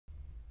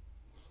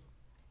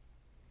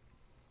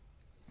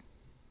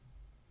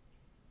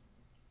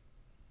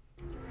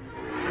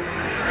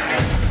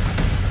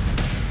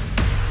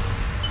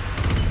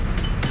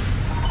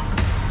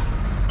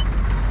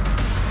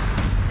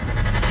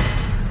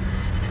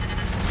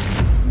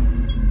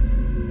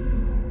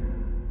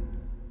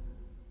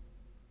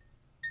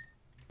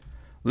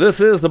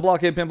This is the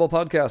BlahCade Pinball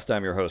Podcast.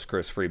 I'm your host,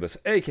 Chris Freebus,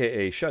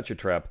 a.k.a. Shut Your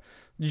Trap.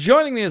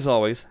 Joining me, as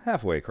always,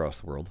 halfway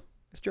across the world,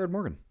 is Jared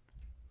Morgan.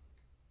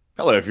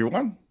 Hello,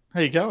 everyone.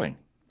 How you going?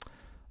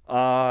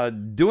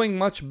 Doing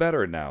much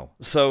better now.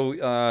 So,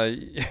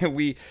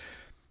 we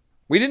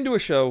didn't do a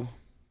show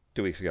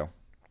 2 weeks ago.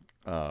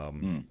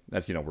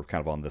 As you know, we're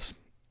kind of on this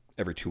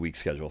every 2 week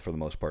schedule for the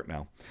most part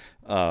now.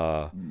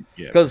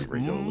 Because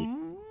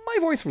my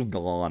voice was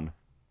gone.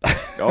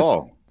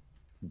 Oh,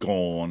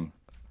 gone.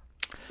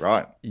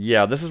 Right.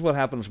 Yeah, this is what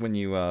happens when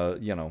you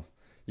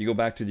go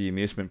back to the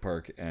amusement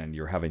park and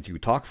you're having to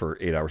talk for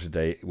 8 hours a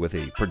day with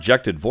a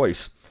projected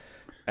voice,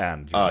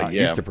 and you're not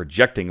used to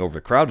projecting over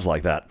the crowds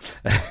like that.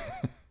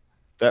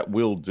 That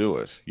will do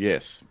it.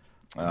 Yes.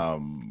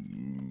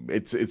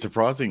 It's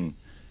surprising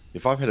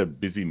if I've had a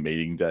busy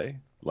meeting day,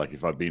 like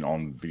if I've been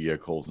on video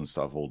calls and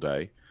stuff all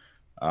day.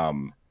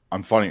 I'm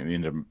finding at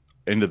the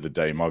end of the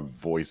day, my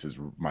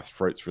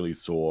throat's really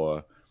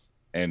sore,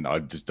 and I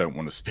just don't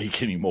want to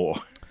speak anymore.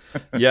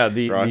 Yeah,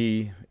 Right?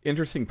 the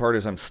interesting part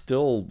is I'm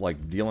still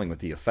like dealing with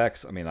the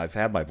effects. I mean, I've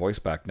had my voice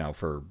back now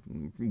for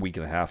a week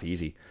and a half,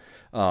 easy.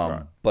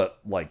 But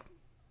like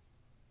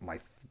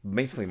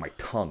basically my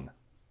tongue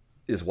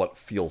is what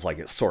feels like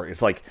it's sore.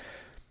 It's like,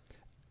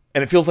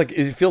 and it feels like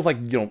like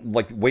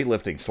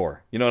weightlifting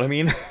sore. You know what I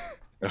mean?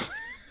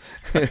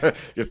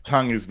 Your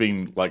tongue has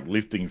been like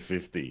lifting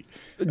 50.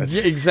 Yeah,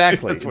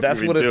 exactly.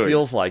 That's what it doing.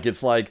 feels like.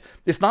 It's like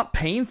it's not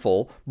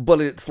painful,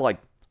 but it's like,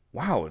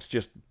 wow, it's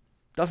just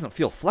doesn't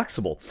feel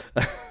flexible.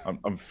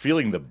 I'm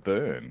feeling the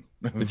burn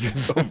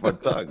on my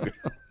tongue.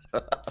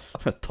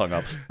 Tongue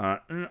ups.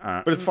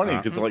 But it's funny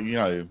because, like,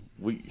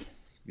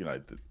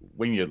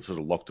 when you're sort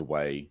of locked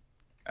away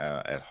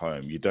at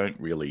home, you don't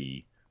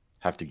really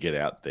have to get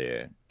out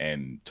there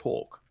and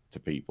talk to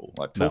people.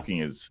 Like, talking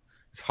is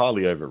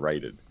highly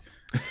overrated.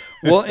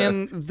 Well,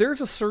 and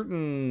there's a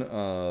certain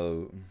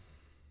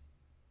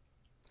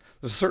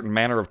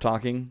manner of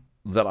talking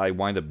that I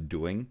wind up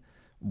doing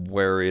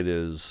where it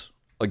is,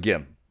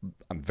 again,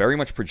 I'm very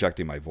much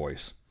projecting my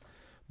voice,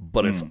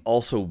 but it's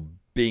also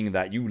being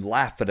that you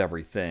laugh at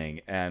everything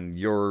and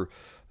you're,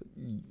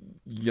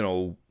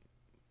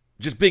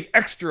 just being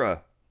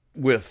extra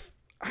with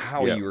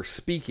how you're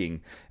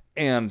speaking,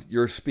 and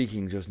you're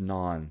speaking just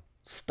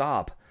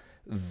non-stop.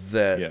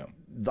 That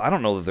I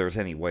don't know that there's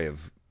any way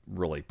of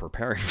really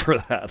preparing for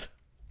that.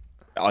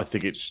 I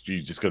think you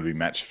just got to be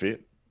match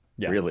fit,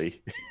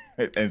 really.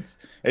 It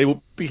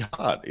will be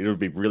hard. It would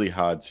be really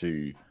hard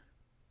to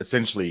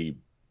essentially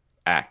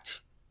act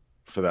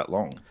for that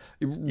long.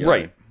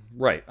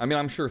 Right. I mean,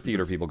 I'm sure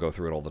theater people go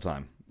through it all the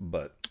time,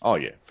 but oh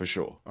yeah, for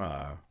sure.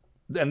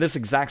 And this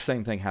exact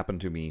same thing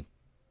happened to me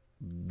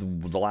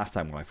the last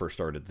time when I first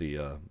started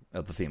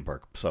at the theme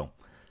park. So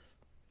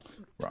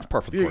it's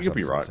par for the course. You'll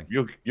be right.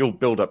 You'll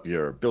build up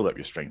your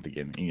strength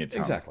again in your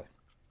tongue. Exactly.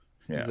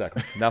 Yeah.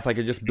 Exactly. Now, if I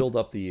could just build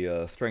up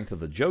the strength of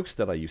the jokes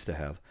that I used to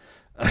have.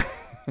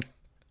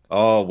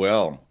 Oh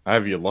well,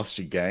 have you lost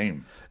your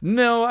game?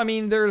 No, I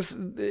mean there's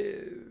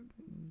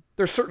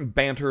certain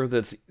banter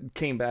that's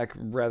came back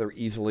rather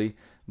easily,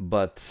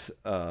 but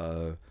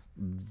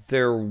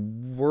there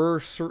were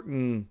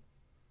cerrelearn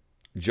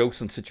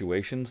jokes and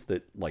situations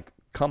that like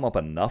come up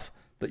enough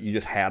that you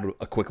just had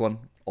a quick one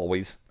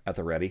always at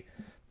the ready,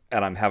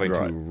 and I'm having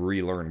to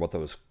relearn what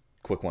those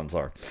quick ones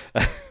are.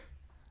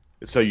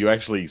 So you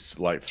actually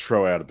like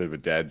throw out a bit of a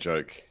dad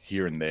joke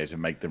here and there to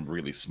make them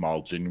really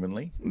smile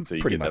genuinely. So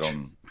you that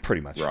on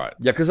pretty much, right?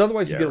 Yeah, because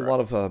otherwise you get a lot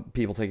of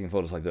people taking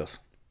photos like this.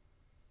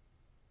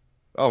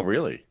 Oh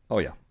really? Oh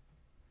yeah.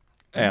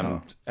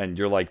 And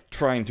you're like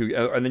trying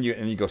to, and then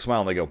you go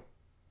smile, and they go.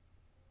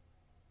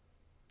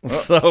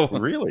 So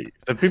really,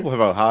 so people have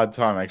a hard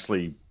time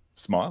actually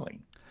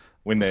smiling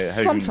when they're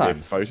having their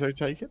photo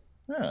taken.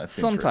 Yeah,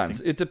 sometimes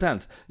it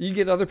depends. You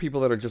get other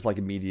people that are just like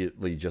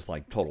immediately just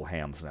like total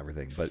hams and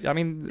everything. But I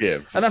mean,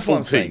 and that's what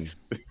I'm saying.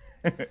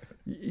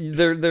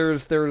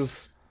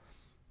 There's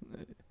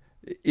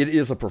it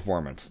is a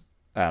performance,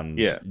 and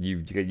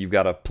you've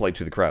got to play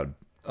to the crowd.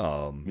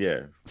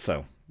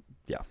 So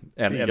yeah,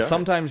 and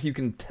sometimes you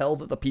can tell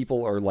that the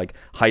people are like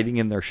hiding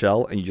in their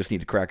shell, and you just need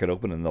to crack it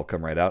open, and they'll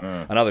come right out.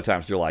 And other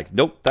times you're like,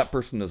 nope, that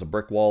person is a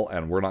brick wall,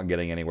 and we're not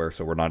getting anywhere,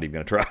 so we're not even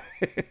going to try.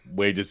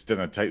 We're just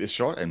going to take the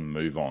shot and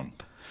move on.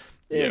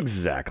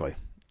 Exactly.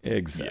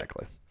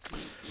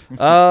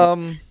 All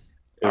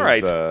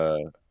right.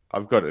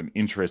 I've got an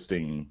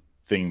interesting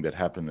thing that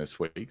happened this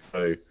week.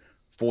 So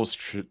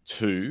Force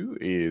 2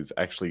 is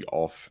actually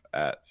off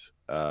at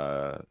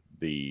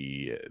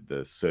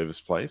the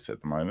service place at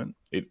the moment.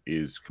 It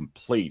is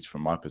complete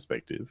from my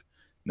perspective.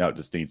 Now it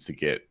just needs to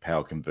get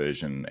power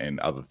conversion and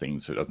other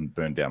things so it doesn't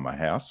burn down my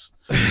house.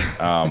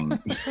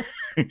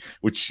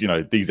 Which,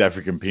 these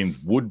African pins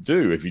would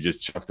do if you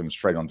just chuck them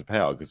straight onto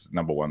power, because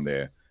number one,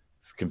 they're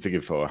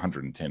configured for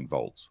 110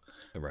 volts.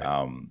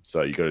 Right.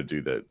 So you got to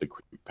do the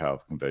quick power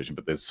conversion,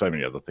 but there's so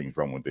many other things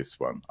wrong with this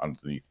one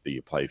underneath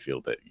the play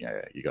field that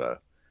you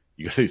got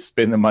to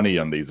spend the money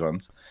on these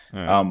ones.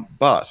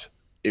 But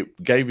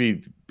it gave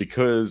me,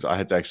 because I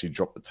had to actually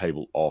drop the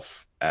table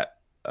off at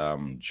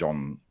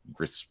John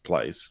Grist's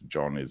place.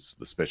 John is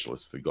the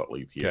specialist for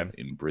Gottlieb here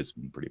in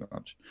Brisbane, pretty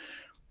much.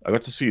 I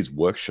got to see his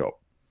workshop,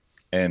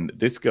 and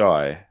this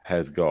guy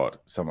has got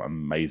some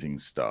amazing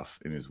stuff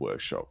in his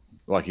workshop.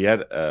 Like he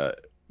had,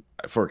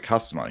 for a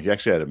customer, he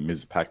actually had a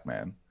Ms.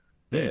 Pac-Man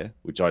there,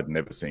 which I'd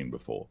never seen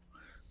before.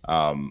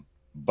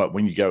 But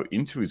when you go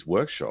into his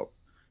workshop,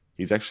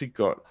 he's actually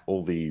got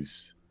all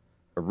these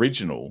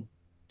original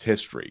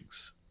test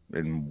rigs,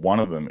 and one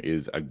of them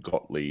is a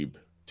Gottlieb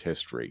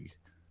test rig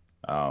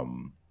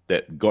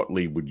that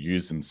Gottlieb would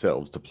use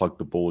themselves to plug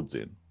the boards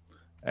in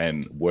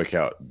and work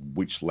out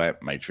which lamp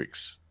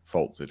matrix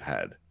faults it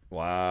had.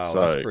 Wow,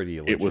 so that's pretty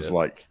legit. It was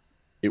like,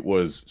 it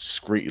was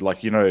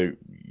like, you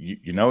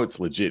know it's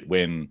legit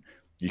when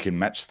you can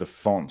match the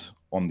font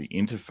on the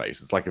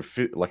interface. It's like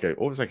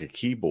almost like a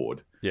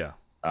keyboard. Yeah.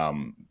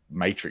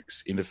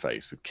 Matrix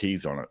interface with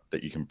keys on it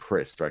that you can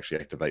press to actually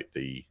activate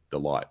the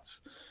lights.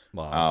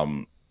 Wow.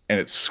 And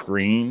it's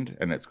screened,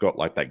 and it's got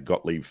like that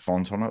Gottlieb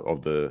font on it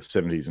of the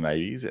 70s and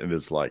 80s, and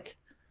it's like,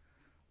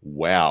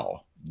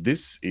 wow,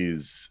 this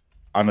is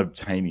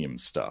unobtainium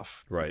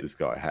stuff. Right. This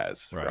guy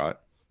has, right?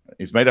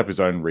 He's made up his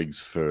own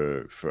rigs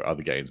for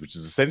other games, which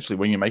is essentially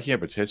when you're making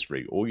up a test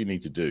rig, all you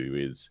need to do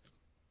is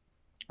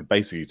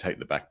basically take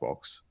the back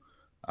box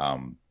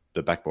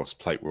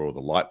plate where all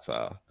the lights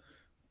are,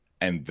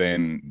 and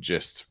then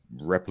just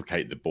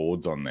replicate the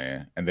boards on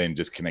there, and then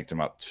just connect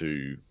them up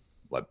to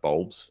like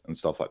bulbs and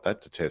stuff like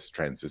that to test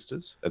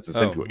transistors. That's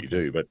essentially what you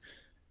do. But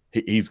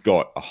he's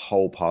got a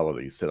whole pile of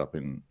these set up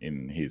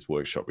in his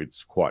workshop.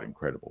 It's quite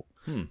incredible.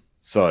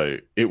 So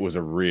it was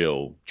a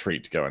real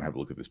treat to go and have a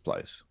look at this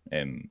place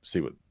and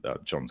see what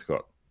John's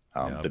got.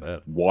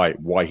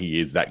 Why he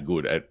is that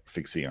good at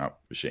fixing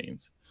up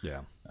machines.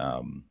 Yeah.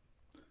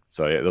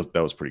 So yeah,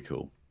 that was pretty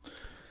cool.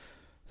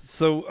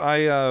 So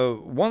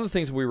one of the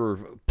things we were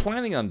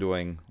planning on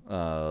doing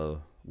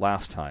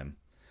last time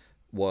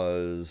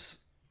was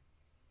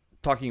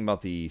talking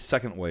about the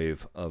second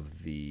wave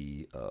of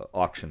the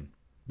auction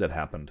that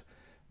happened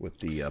with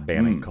the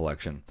Banning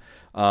collection.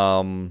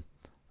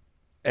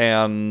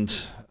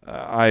 And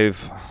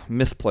I've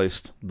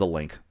misplaced the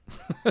link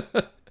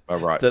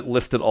that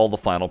listed all the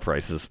final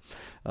prices,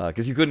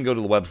 because you couldn't go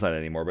to the website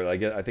anymore. But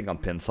I think on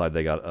Pinside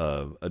they got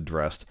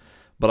addressed.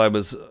 But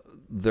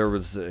there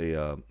was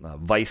a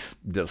Vice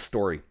did a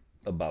story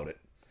about it.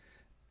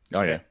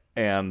 Oh yeah,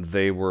 and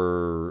they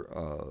were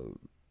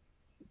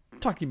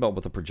talking about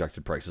what the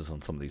projected prices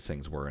on some of these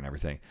things were and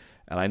everything.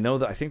 And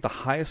I think the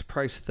highest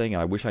price thing,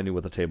 and I wish I knew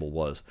what the table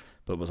was,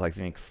 but it was, I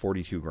think,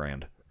 42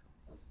 grand.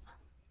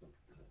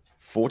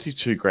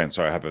 42 grand.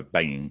 Sorry, I have a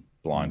banging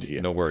blind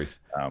here. No worries.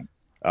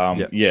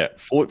 Yeah,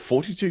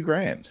 42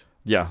 grand.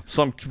 Yeah,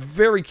 so I'm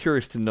very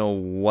curious to know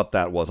what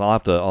that was. I'll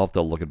have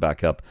to look it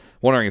back up.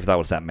 Wondering if that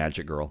was that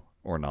Magic Girl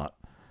or not.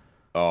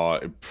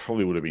 It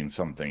probably would have been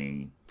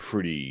something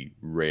pretty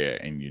rare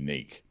and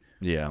unique.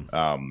 Yeah.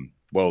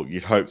 Well,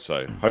 you'd hope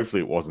so.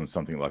 Hopefully it wasn't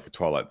something like a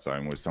Twilight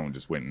Zone where someone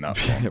just went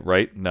nuts on it.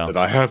 Right? No. Said,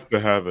 I have to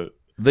have it.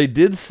 They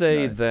did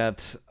say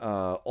that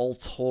all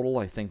total,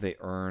 I think they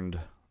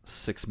earned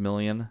 $6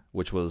 million,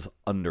 which was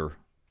under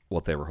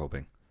what they were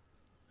hoping.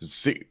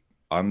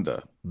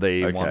 Under?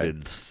 They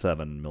wanted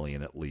 $7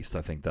 million at least.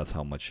 I think that's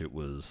how much it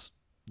was,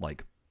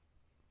 like,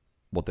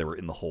 what they were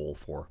in the hole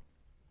for.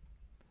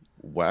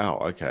 Wow,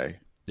 okay.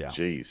 Yeah.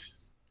 Jeez.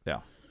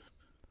 Yeah.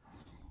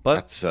 But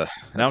that's now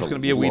it's going to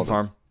be a weed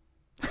farm.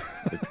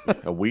 It's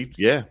a weed,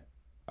 yeah.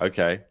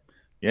 Okay.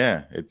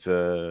 Yeah, it's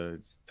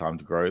time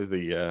to grow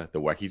the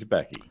wacky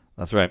tobacco.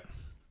 That's right.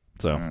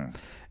 So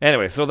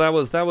anyway, so that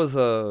was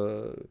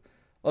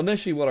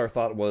initially what our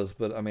thought was,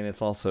 but I mean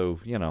it's also,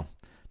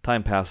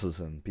 time passes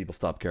and people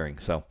stop caring.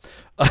 So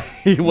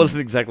it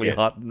wasn't exactly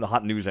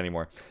hot news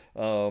anymore.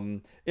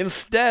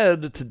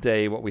 Instead,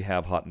 today what we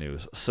have hot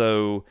news.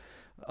 So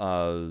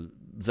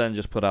Zen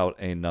just put out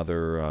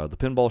another the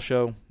Pinball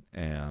show,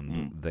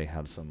 and they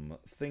had some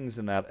things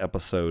in that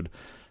episode,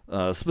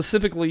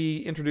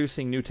 specifically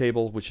introducing new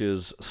table, which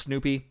is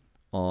Snoopy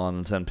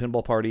on Zen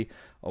Pinball Party.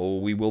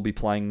 We will be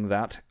playing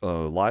that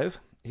live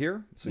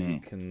here, so you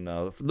can,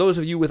 for those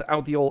of you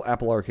without the old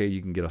Apple Arcade,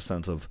 you can get a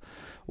sense of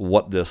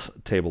what this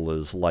table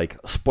is like.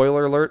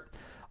 Spoiler alert,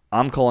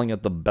 I'm calling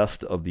it the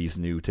best of these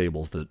new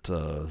tables that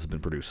has been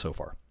produced so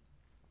far.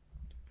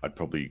 I'd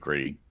probably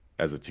agree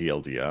as a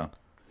TLDR.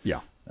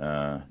 Yeah.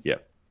 Yeah.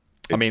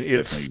 I mean,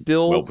 it's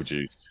still well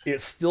produced.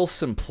 It's still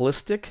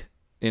simplistic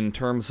in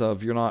terms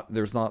of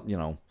there's not,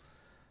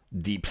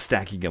 deep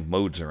stacking of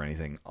modes or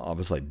anything,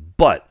 obviously.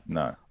 But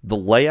the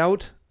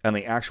layout and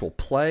the actual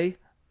play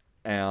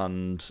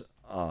and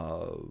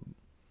kind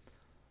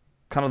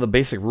of the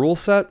basic rule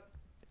set,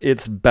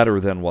 it's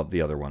better than what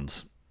the other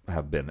ones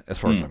have been, as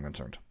far as I'm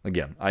concerned.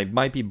 Again, I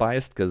might be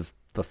biased because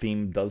the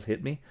theme does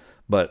hit me,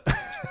 but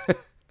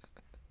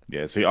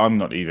yeah, see, I'm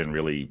not even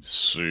really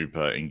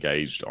super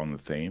engaged on the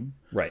theme.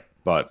 Right.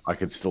 But I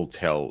could still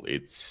tell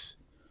it's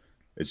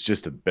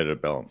just a better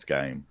balanced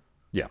game.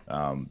 Yeah.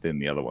 Than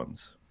the other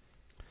ones.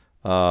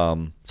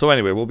 So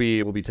anyway, we'll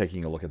be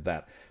taking a look at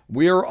that.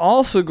 We are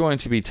also going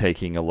to be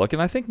taking a look,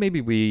 and I think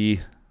maybe we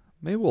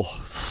maybe we'll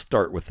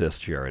start with this,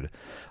 Jared.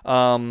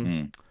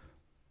 Zen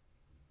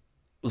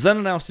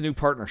announced a new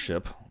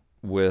partnership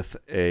with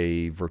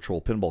a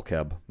virtual pinball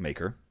cab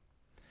maker,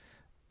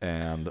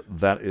 and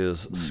that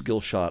is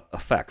Skillshot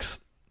FX.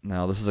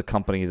 Now, this is a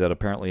company that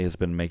apparently has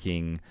been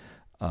making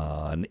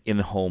an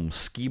in-home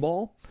skee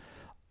ball.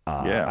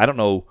 I don't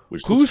know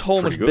whose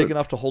home is big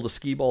enough to hold a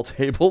skee ball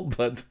table,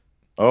 but...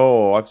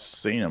 Oh, I've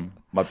seen them.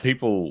 Like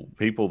people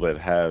that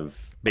have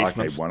basements.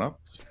 arcade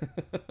one-ups.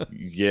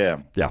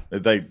 Yeah.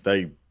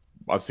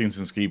 I've seen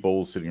some skee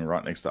balls sitting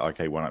right next to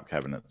arcade one-up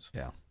cabinets.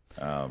 Yeah.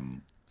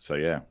 So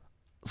yeah.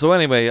 So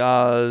anyway,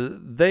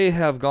 they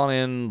have gone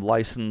in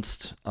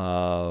licensed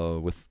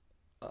with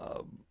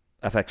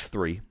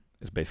FX3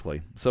 is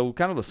basically so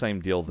kind of the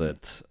same deal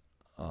that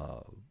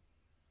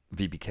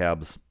VP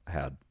Cabs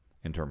had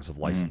in terms of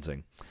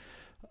licensing.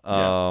 So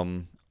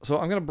I'm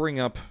going to bring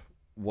up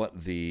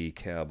what the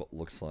cab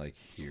looks like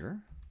here.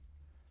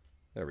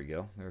 There we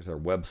go. There's our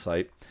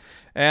website,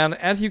 and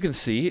as you can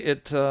see,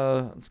 it's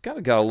kind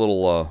of got a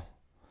little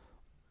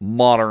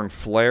modern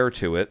flair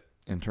to it.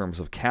 In terms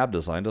of cab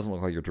design, doesn't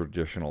look like your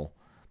traditional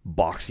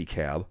boxy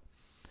cab.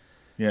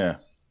 Yeah,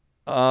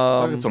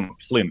 like it's on a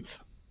plinth.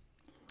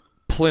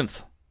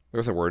 Plinth.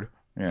 There's a word.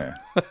 Yeah,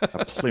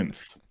 a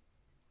plinth.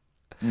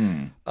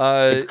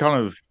 It's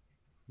kind of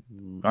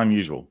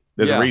unusual.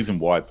 There's a reason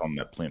why it's on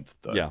that plinth,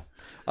 though. Yeah,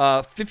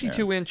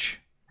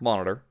 52-inch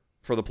monitor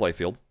for the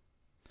playfield.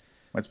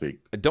 That's big.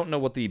 I don't know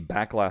what the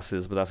backglass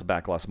is, but that's a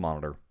backglass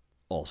monitor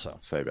also.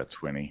 I'd say about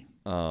 20.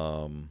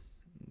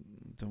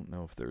 Don't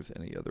know if there's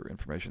any other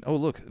information. Oh,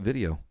 look,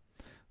 video.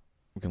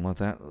 We can let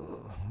that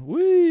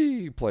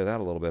play that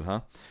a little bit,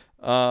 huh?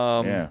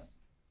 Yeah.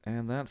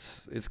 And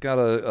it's got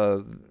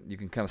a you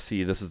can kind of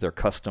see this is their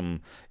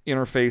custom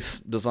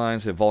interface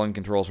designs. They have volume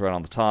controls right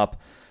on the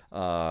top.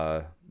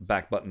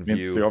 Back button view.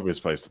 It's the obvious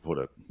place to put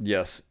it.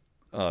 Yes.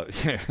 And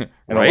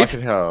I like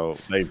it how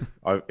I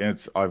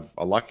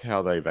like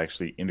how they've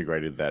actually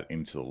integrated that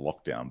into the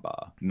lockdown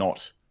bar,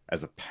 not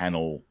as a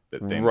panel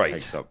that then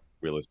takes up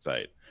real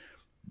estate.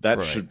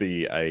 That should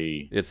be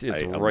it's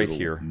right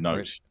here note.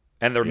 Right.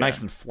 And they're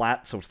nice and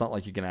flat, so it's not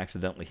like you can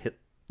accidentally hit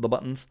the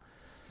buttons.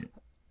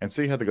 And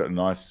see how they got a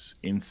nice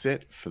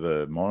inset for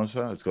the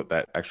monitor? It's got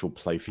that actual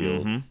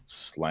playfield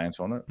slant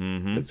on it.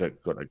 It's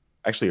got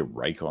actually a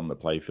rake on the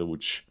playfield,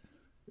 which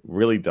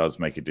really does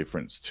make a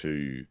difference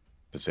to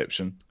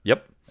perception.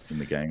 Yep. In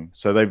the game.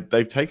 So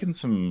they've taken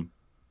some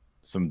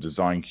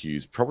design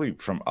cues, probably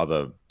from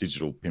other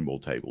digital pinball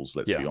tables.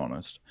 Let's be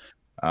honest.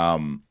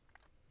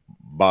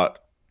 But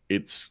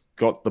it's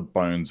got the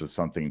bones of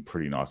something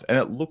pretty nice, and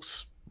it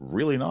looks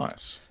really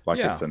nice. Like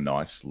it's a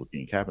nice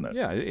looking cabinet.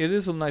 Yeah, it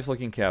is a nice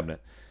looking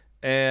cabinet.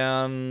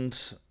 And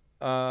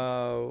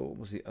what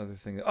was the other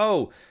thing?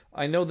 Oh,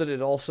 I know that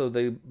it also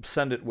they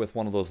send it with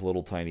one of those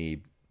little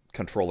tiny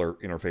controller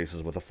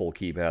interfaces with a full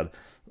keypad,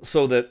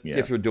 so that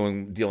if you're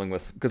dealing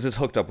with, because it's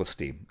hooked up with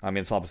Steam. I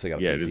mean, it's obviously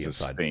got a PC it is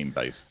inside. A Steam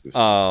based.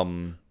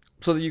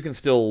 So that you can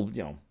still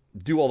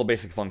do all the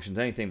basic functions.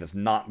 Anything that's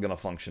not going to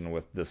function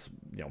with this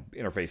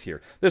interface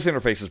here. This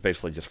interface is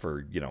basically just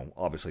for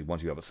obviously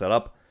once you have it set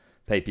up,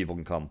 people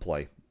can come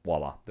play.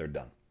 Voila, they're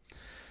done.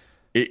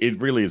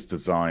 It really is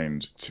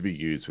designed to be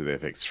used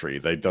with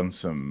FX3. They've done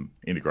some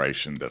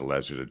integration that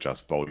allows you to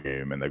adjust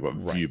volume, and they've got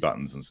view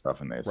buttons and stuff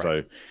in there.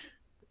 So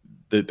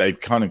they've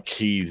kind of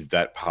keyed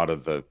that part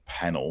of the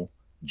panel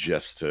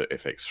just to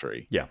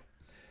FX3. Yeah.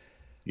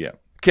 Yeah.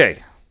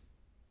 Okay.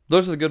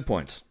 Those are the good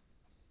points.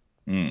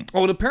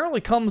 Oh, it apparently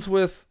comes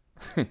with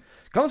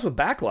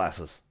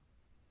backglasses.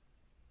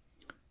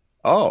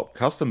 Oh,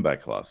 custom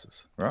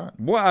backglasses. Right.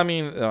 Well, I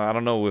mean, I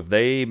don't know if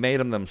they made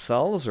them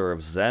themselves or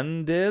if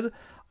Zen did.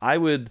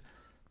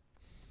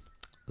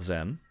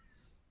 Zen,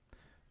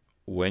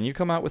 when you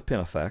come out with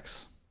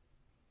PinFX,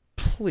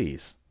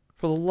 please,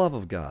 for the love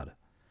of God,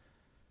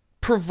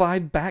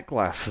 provide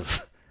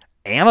backglasses.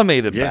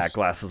 Animated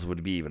backglasses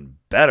would be even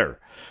better.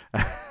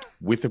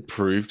 With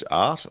approved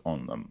art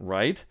on them.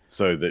 Right?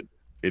 So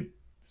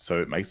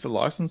it makes the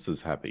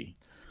licenses happy.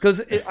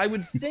 Because I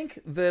would think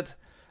that,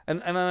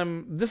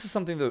 and this is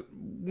something that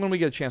when we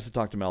get a chance to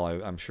talk to Mel,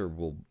 I'm sure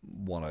we'll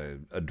want to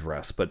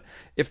address. But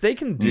if they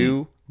can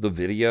do the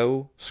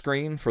video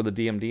screen for the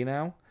DMD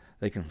now,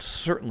 they can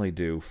certainly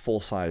do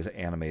full-size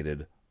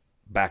animated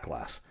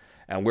backglass.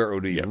 And where it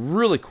would be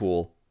really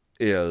cool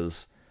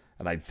is,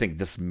 and I think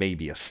this may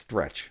be a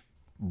stretch,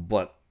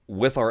 but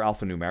with our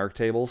alphanumeric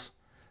tables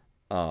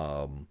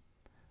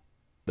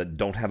that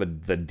don't have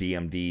the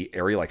DMD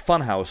area, like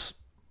Funhouse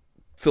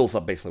fills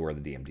up basically where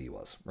the DMD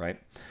was, right?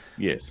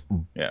 Yes.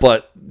 Yeah.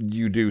 But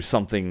you do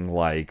something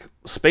like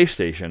Space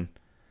Station,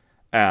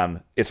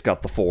 and it's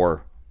got the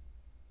 4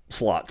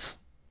 slots.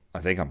 I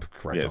think I'm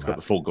correct. Yeah, it's got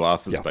the full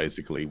glasses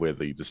basically where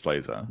the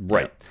displays are.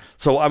 Right. Yeah.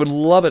 So I would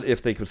love it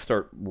if they could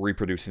start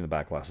reproducing the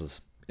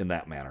backglasses in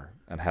that manner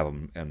and have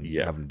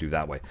them do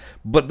that way.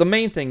 But the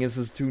main thing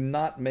is to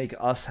not make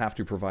us have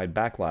to provide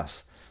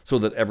backglass, so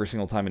that every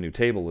single time a new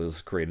table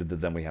is created,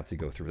 that then we have to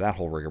go through that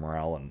whole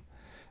rigmarole and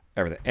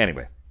everything.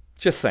 Anyway,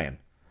 just saying,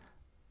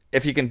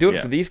 if you can do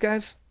it for these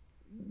guys,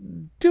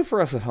 do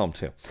for us at home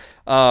too.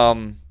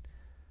 Um,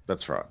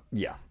 That's right.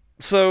 yeah.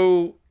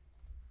 So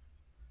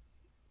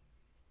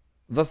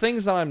the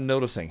things that I'm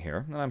noticing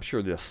here, and I'm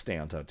sure this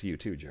stands out to you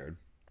too, Jared.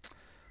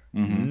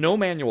 No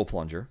manual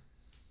plunger.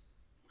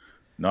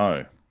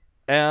 No.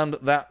 And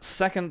that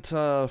second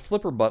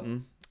flipper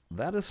button,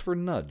 that is for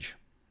nudge.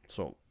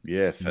 So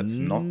Yes, that's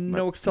not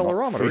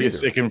accelerometer for your either.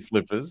 second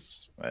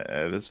flippers.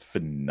 It is for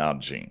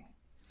nudging.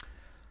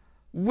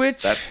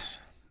 Which that's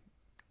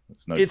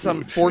no it's good.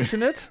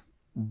 unfortunate,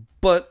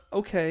 but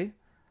okay.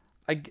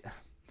 I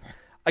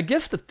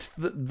guess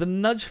the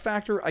nudge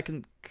factor I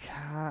can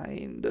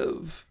kind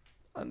of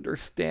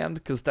understand,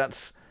 because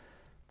that's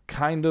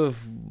kind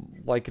of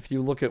like if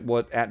you look at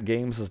what At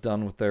Games has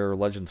done with their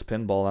Legends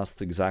Pinball, that's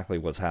exactly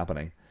what's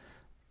happening.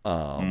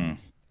 And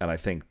I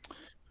think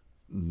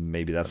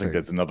maybe that's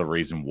that's another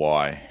reason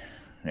why,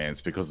 and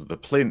it's because of the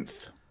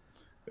plinth.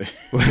 The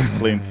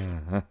plinth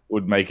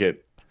would make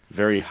it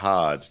very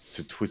hard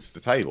to twist the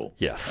table,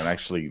 yes, and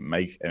actually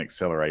make an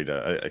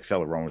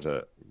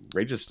accelerometer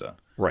register.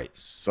 Right.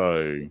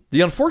 So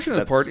the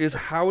unfortunate part is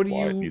how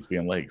do it needs to be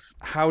on legs.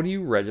 How do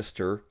you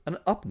register an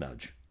up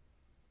nudge?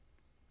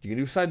 You can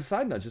do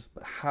side-to-side nudges,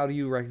 but how do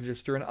you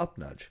register an up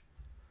nudge?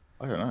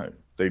 I don't know.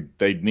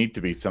 They need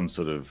to be some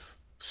sort of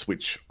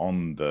switch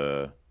on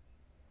the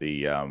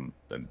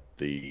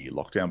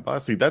lockdown bar.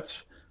 See,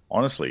 that's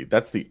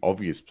the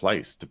obvious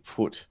place to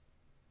put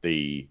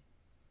the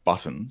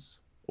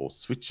buttons or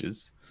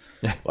switches,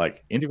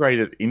 like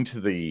integrated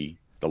into the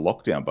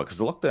lockdown bar, because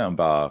the lockdown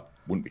bar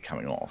wouldn't be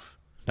coming off.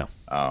 No.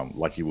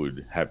 Like you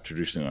would have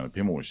traditionally on a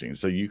pinball machine.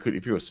 So you could,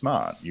 if you were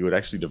smart, you would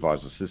actually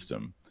devise a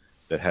system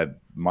that had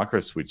micro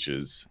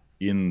switches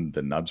in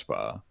the nudge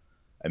bar,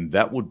 and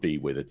that would be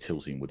where the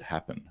tilting would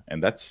happen.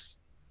 And that's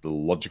the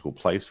logical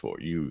place for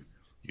it. You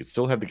could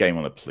still have the game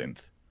on a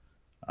plinth,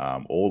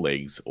 or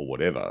legs or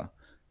whatever,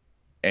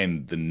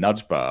 and the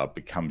nudge bar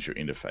becomes your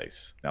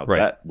interface. Now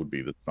that would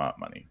be the smart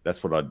money.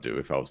 That's what I'd do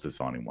if I was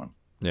designing one.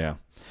 Yeah.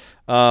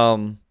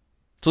 So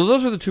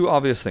those are the two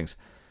obvious things.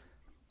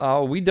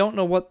 We don't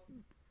know what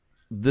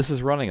this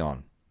is running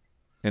on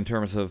in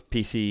terms of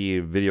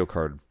PC video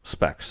card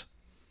specs.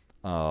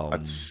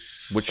 I'd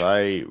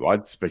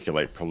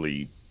speculate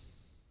probably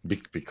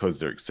because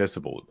they're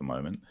accessible at the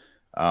moment.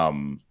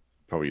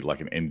 Probably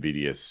like an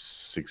NVIDIA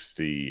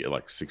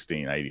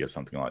 1680 or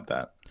something like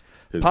that,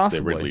 because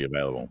they're readily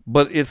available.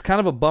 But it's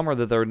kind of a bummer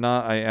that they're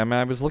not.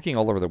 I was looking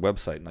all over their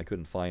website and I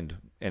couldn't find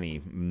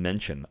any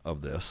mention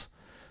of this.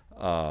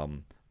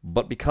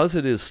 But because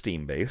it is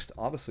Steam based,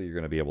 obviously you're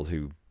going to be able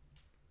to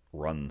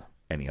run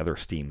any other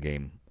Steam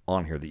game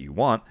on here that you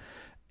want.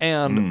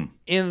 And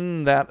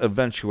in that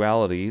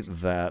eventuality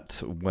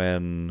that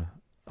when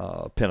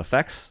Pinball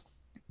FX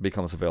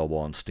becomes available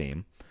on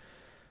Steam,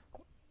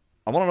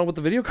 I want to know what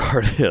the video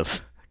card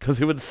is,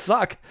 because it would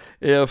suck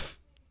if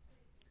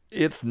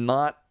it's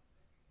not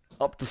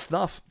up to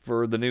snuff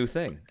for the new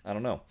thing. I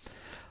don't know.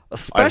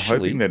 Especially,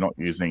 I'm hoping they're not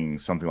using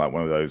something like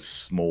one of those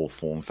small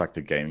form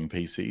factor gaming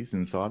PCs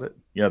inside it.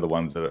 You know, the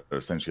ones that are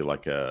essentially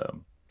like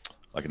an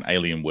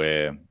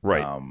Alienware,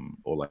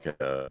 or like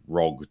a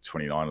ROG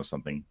 29 or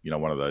something. You know,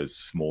 one of those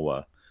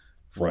smaller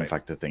form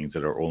factor things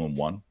that are all in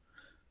one. I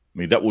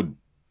mean, that would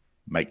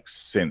make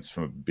sense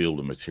from a build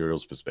and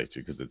materials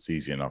perspective, because it's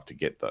easy enough to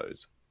get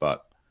those.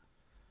 But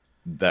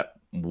that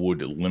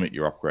would limit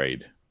your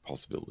upgrade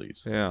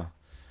possibilities. Yeah.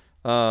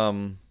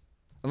 And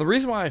the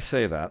reason why I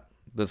say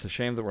that's a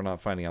shame that we're not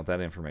finding out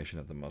that information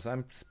at the most. I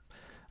don't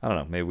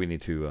know. Maybe we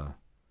need to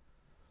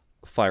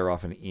fire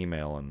off an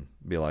email and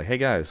be like, "Hey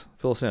guys,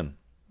 fill us in."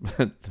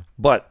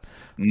 But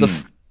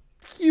the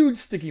huge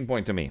sticking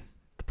point to me,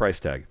 the price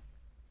tag.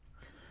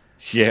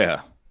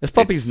 Yeah, this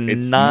puppy's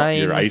it's not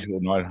your $8 or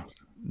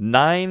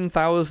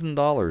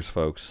 $9,000,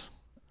 folks.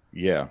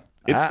 Yeah,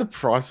 it's the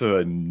price of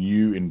a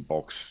new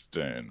in-box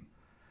Stern.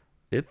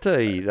 I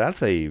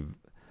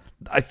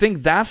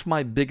think that's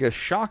my biggest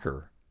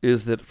shocker,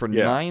 is that for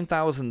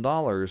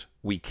 $9,000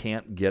 we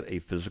can't get a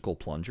physical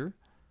plunger.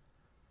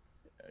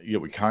 Yeah,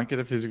 we can't get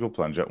a physical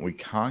plunger, and we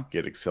can't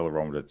get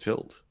accelerometer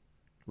tilt.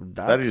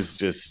 That is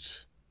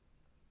just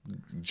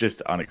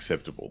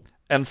unacceptable.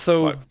 And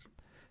so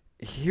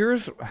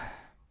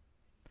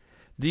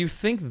do you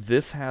think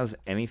this has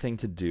anything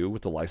to do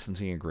with the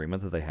licensing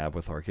agreement that they have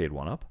with Arcade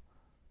 1-Up?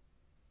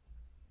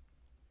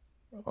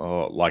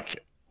 Oh,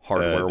 like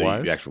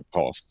hardware-wise? The actual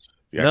cost.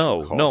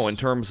 No. In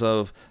terms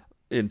of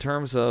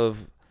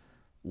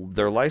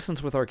their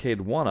license with Arcade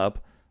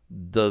 1-Up,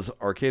 does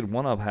Arcade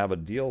 1-Up have a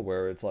deal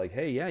where it's like,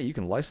 hey, yeah, you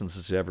can license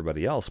this to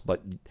everybody else,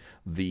 but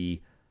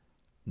the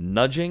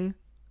nudging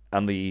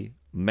and the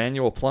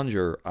manual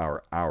plunger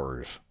are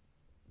ours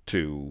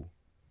to,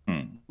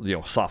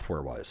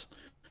 software-wise?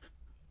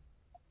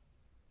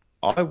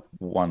 I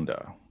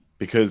wonder,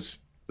 because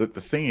the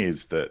thing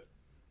is that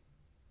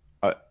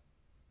I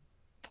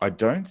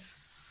don't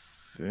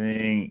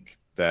think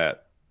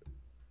that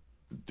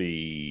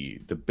the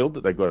build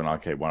that they got in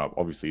Arcade 1-Up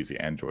obviously is the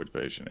Android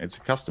version. It's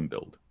a custom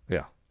build,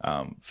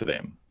 for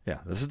them. Yeah,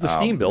 this is the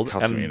Steam build.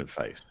 Custom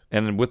interface.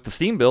 And with the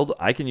Steam build,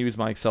 I can use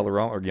my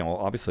accelerometer,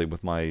 obviously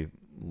with my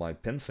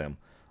pin sim,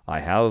 I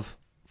have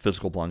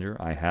physical plunger,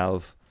 I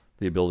have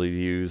the ability to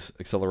use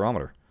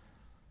accelerometer.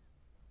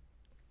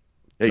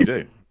 Yeah, you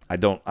do. I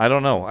don't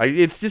know.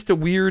 It's just a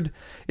weird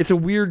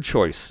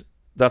choice.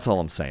 That's all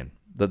I'm saying.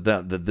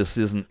 That this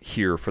isn't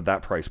here for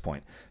that price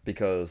point,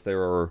 because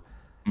there are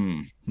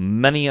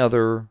many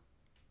other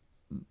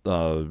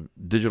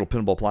digital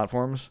pinball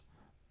platforms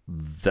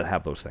that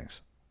have those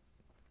things.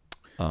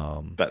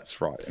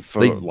 That's right.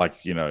 For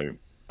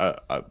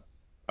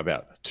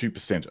about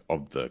 2%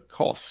 of the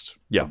cost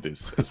of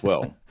this as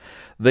well.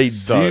 They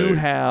do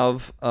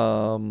have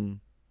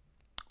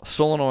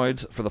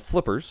solenoids for the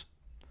flippers,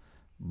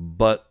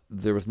 but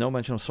there was no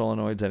mention of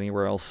solenoids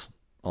anywhere else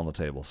on the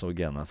table. So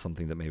again, that's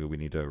something that maybe we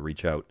need to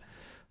reach out.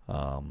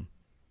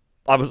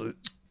 Obviously, you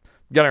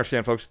gotta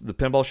understand, folks, the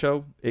pinball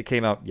show, it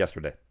came out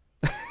yesterday.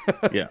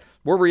 Yeah.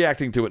 We're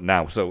reacting to it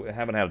now, so I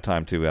haven't had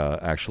time to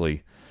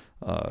actually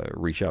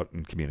reach out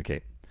and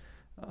communicate.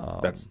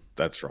 That's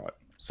right.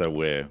 So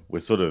we're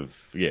sort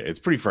of, it's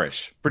pretty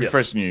fresh.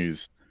 Fresh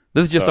news.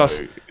 This is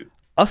just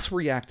us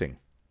reacting.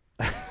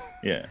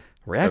 Yeah.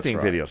 Reacting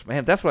videos.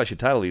 Man, that's what I should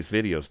title these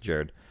videos,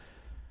 Jared.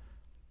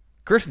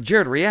 Chris and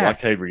Jared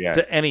react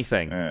to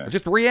anything. Yeah.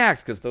 Just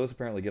react, because those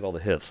apparently get all the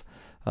hits.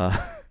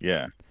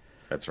 Yeah,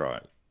 that's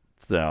right.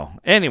 So,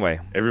 anyway.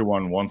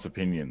 Everyone wants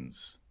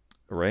opinions.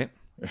 Right?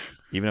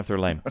 Even if they're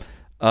lame.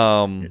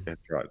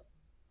 That's right.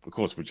 Of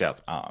course, which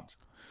ours aren't.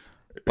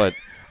 But,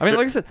 I mean,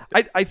 like I said,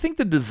 I think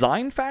the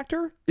design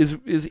factor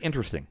is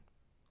interesting.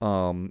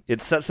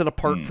 It sets it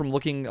apart from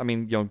looking, I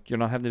mean, you're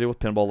not having to deal with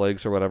pinball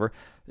legs or whatever.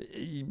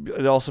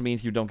 It also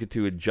means you don't get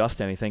to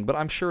adjust anything, but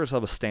I'm sure it's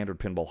of a standard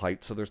pinball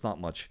height, so there's not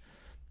much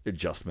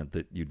adjustment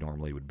that you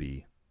normally would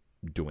be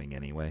doing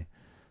anyway.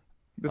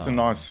 There's a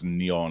nice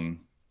neon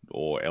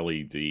or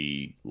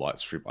LED light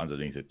strip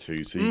underneath it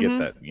too, so you get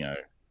that,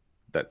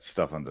 that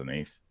stuff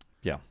underneath.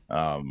 Yeah.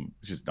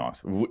 Which is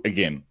nice.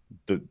 Again,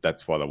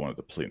 that's why they wanted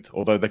the plinth.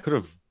 Although they could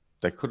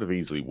have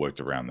easily worked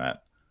around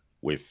that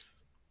with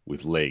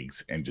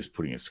legs and just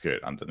putting a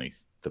skirt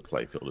underneath the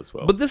playfield as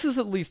well. But this is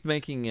at least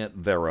making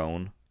it their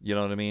own. You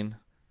know what I mean?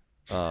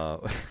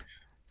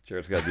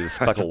 Jared's got to do the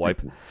speckle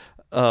wipe.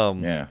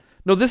 Yeah.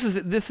 No, this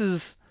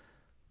is.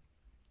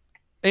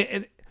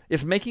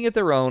 It's making it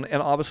their own,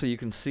 and obviously you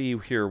can see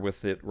here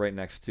with it right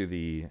next to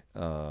the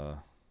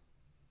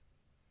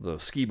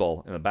skee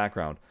ball in the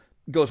background.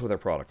 Goes with their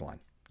product line.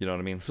 You know what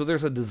I mean? So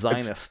there's a design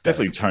aesthetic.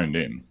 Definitely toned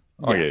in.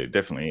 Oh yeah, it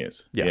definitely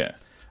is. Yeah.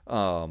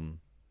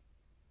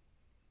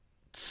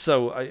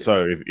 So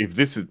if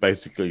this is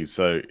basically,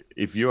 so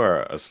if you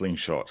are a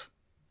Slingshot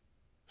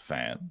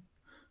fan,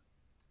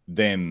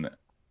 then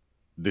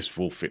this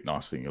will fit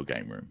nicely in your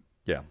game room.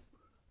 Yeah.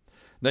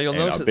 Now you'll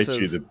notice I bet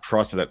you the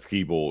price of that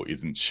skee ball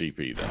isn't cheap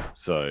either.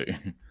 So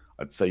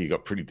I'd say you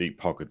got pretty deep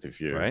pockets if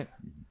you're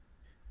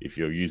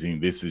using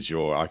this as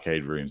your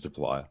arcade room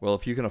supply. Well,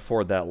 if you can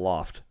afford that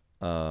loft.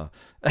 Yeah,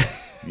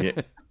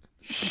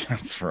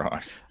 that's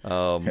right.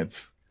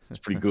 It's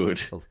pretty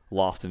good.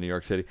 Loft in New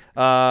York City.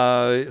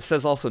 It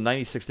says also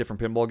 96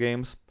 different pinball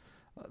games.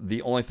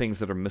 The only things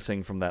that are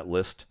missing from that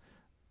list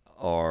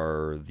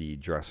are the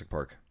Jurassic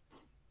Park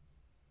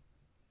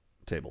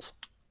tables.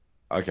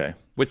 Okay.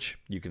 Which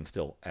you can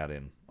still add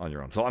in on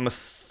your own. So I'm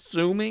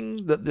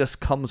assuming that this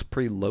comes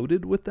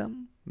preloaded with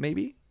them,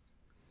 maybe?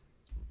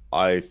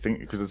 I think,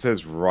 because it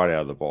says right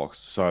out of the box,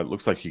 so it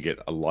looks like you get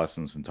a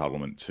license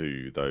entitlement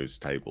to those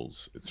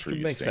tables through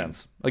your Steam. Makes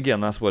sense.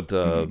 Again, that's what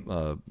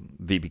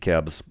VP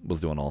Cabs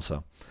was doing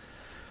also.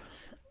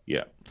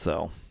 Yeah.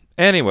 So,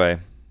 anyway,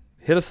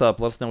 hit us up.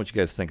 Let us know what you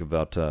guys think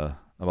about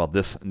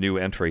this new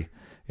entry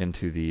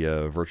into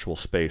the virtual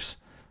space.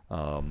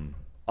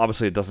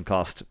 Obviously, it doesn't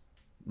cost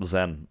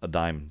Zen a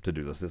dime to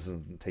do this. This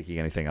isn't taking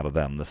anything out of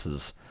them. This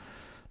is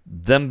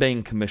them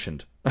being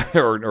commissioned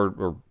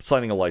or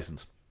signing a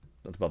license.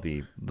 That's about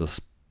the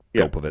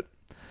scope of it.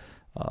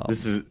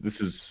 This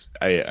is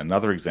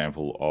another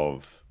example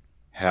of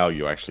how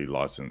you actually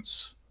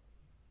license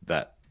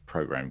that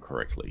program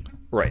correctly,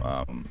 right?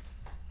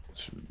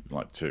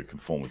 To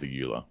conform with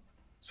the EULA.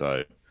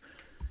 So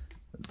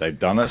they've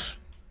done it.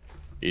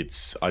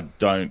 I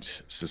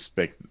don't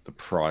suspect that the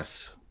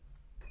price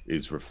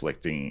is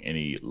reflecting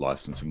any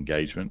license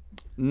engagement.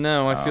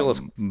 No, I feel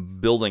it's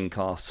building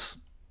costs.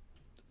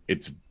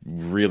 It's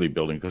really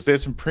building, because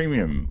there's some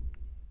premium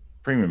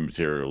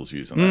materials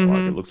used on that.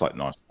 Like, it looks like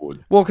nice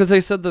wood. Well, because they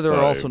said that they're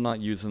also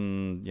not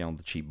using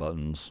the cheap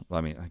buttons.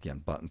 I mean,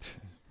 again, buttons.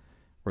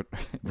 We're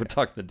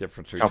talking the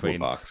difference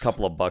between a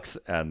couple of bucks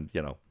and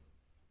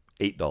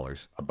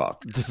 $8. A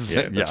buck.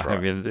 Yeah, that's right.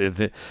 I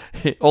mean,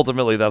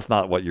 ultimately that's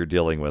not what you're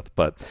dealing with.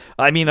 But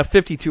I mean, a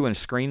 52-inch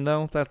screen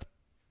though, that's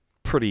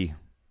pretty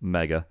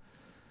mega.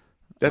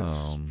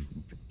 That's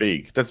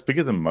big. That's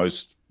bigger than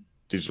most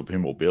digital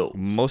pinball builds.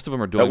 Most of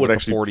them are doing the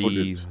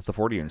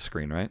 40-inch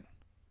screen, right?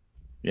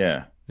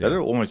 Yeah, that'll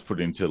almost put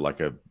it into like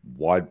a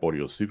wide body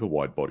or super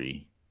wide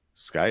body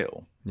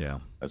scale. Yeah,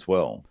 as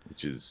well,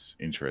 which is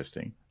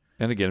interesting.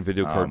 And again,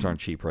 video cards aren't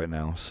cheap right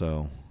now,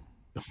 so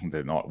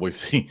They're not. We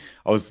see.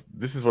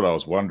 This is what I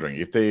was wondering.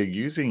 If they're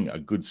using a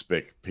good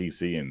spec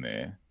PC in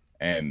there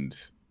and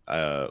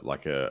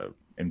like a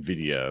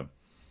NVIDIA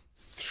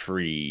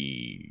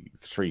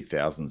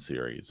 3000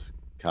 series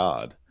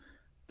card,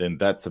 then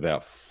that's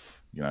about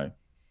 $2,000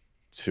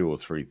 or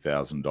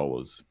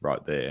 $3,000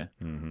 right there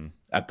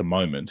at the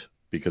moment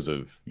because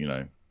of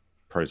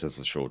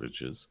processor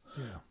shortages.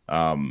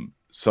 Yeah.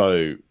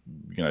 So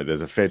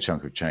there's a fair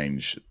chunk of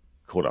change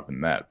caught up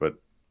in that, but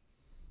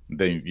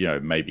then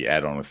maybe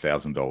add on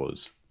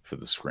 $1,000 for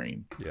the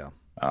screen. Yeah.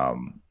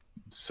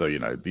 So you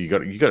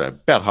got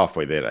about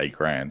halfway there to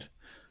 $8,000.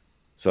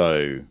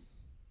 So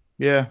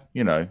yeah,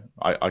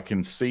 I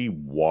can see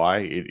why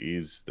it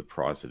is the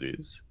price it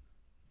is,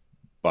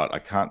 but I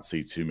can't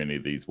see too many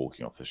of these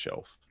walking off the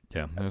shelf.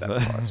 Yeah, at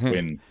that price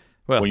when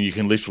you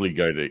can literally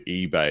go to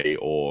eBay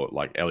or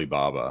like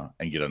Alibaba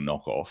and get a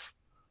knockoff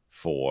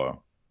for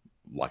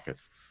like an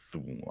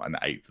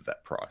eighth of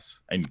that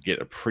price and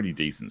get a pretty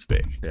decent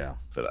spec. Yeah,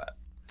 for that.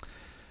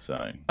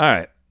 So all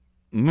right,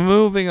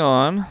 moving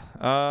on.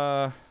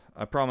 I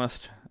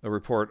promised a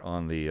report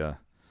on the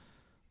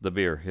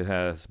beer. It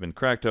has been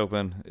cracked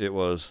open. It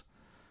was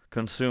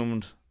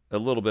consumed a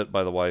little bit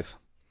by the wife.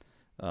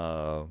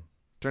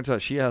 Turns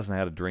out she hasn't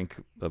had a drink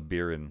of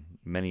beer in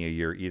many a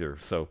year either.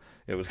 So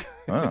it was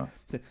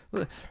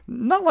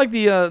not like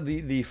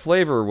the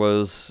flavor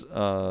was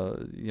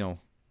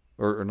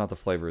or not the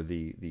flavor.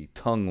 The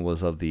tongue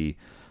was of the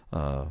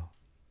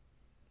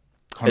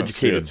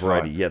educated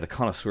variety. Yeah, the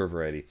connoisseur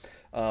variety.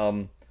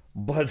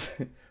 But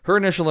her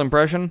initial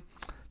impression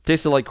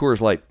tasted like Coors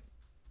Light.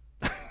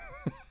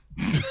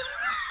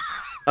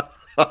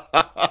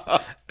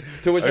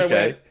 To which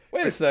I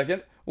wait a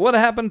second. What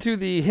happened to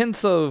the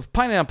hints of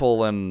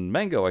pineapple and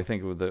mango, I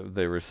think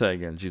they were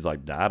saying? And she's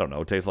like, I don't know.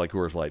 It tastes like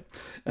Coors Light.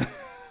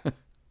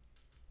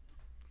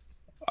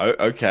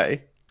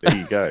 Okay. There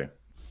you go.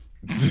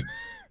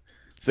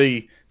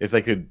 See, if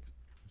they could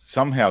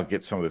somehow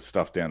get some of this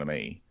stuff down to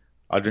me,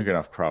 I drink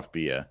enough craft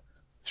beer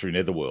through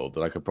Netherworld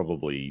that I could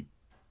probably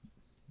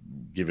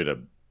give it a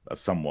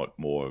somewhat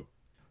more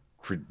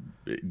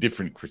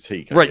different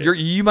critique. Right.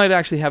 You might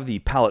actually have the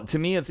palate. To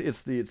me,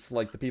 it's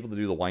like the people that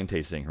do the wine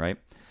tasting, right?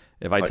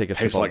 If I take a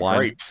sip of wine,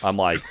 grapes. I'm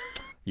like,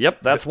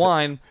 yep, that's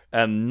wine,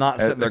 and not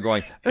sitting there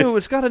going, oh,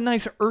 it's got a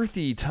nice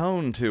earthy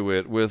tone to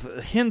it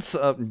with hints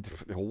of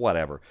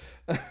whatever.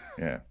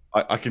 Yeah,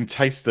 I can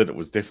taste that it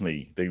was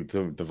definitely,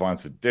 the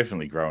vines were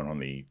definitely growing on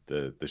the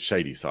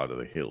shady side of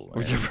the hill.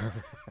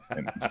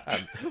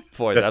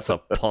 Boy, that's a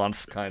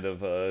Ponce kind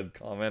of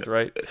comment,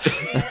 right?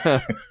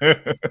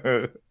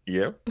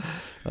 Yep.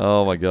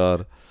 Oh, my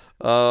God.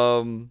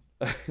 All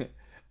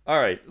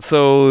right,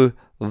 so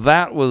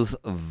that was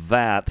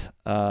that.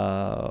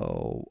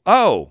 All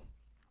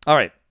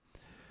right.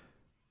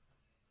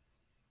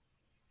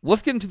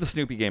 Let's get into the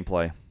Snoopy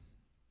gameplay.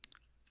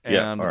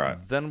 And all right.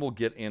 Then we'll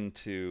get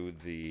into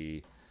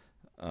the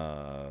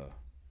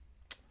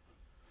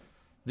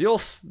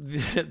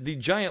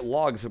giant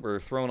logs that were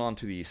thrown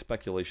onto the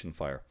speculation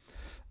fire.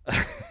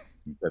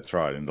 That's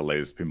right, in the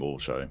latest pinball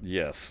show.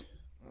 Yes.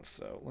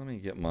 So let me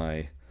get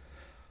my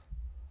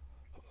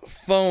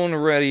phone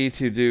ready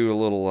to do a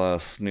little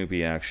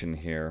Snoopy action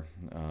here.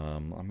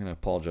 I'm going to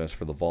apologize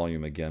for the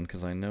volume again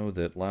because I know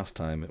that last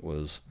time it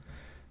was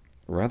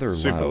rather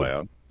super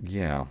loud.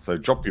 Yeah. So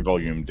drop your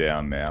volume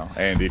down now.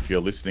 And if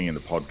you're listening in the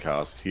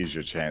podcast, here's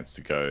your chance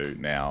to go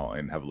now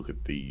and have a look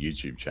at the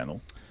YouTube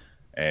channel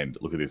and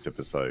look at this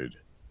episode,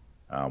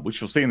 which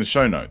you'll see in the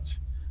show notes.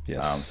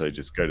 Yes. So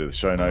just go to the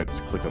show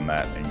notes, click on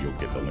that, and you'll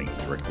get the link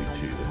directly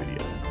to the video.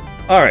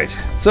 All right.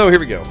 So here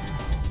we go.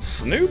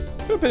 Spooky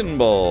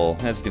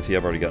Pinball. As you can see,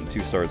 I've already gotten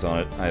 2 stars on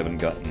it. I haven't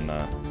gotten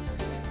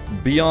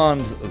beyond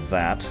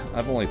that.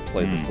 I've only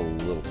played this a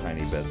little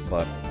tiny bit,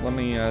 but let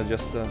me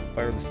just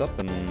fire this up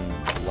and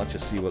let you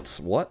see what's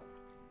what.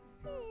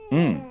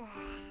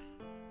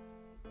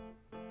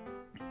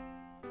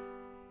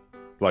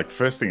 Like,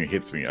 first thing that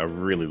hits me, I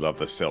really love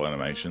the cell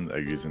animation they're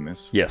using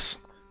this. Yes.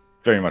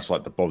 Very much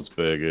like the Bob's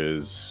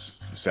Burgers,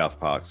 South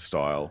Park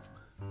style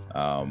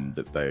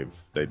that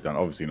they've done.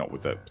 Obviously not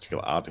with that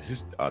particular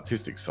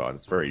artistic side.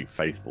 It's very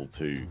faithful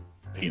to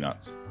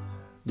Peanuts.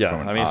 Yeah,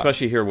 I mean,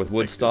 especially here with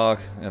Woodstock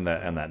and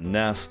that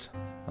nest.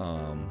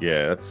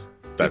 Yeah,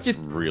 that's just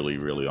really,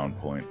 really on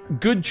point.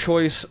 Good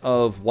choice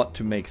of what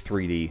to make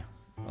 3D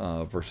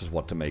versus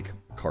what to make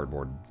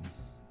cardboard.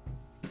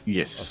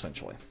 Yes.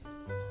 Essentially.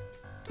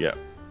 Yeah.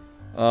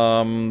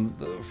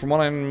 From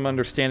what I'm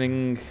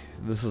understanding,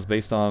 this is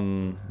based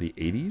on the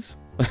 80s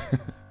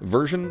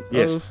version.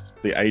 Yes,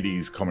 the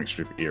 80s comic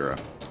strip era.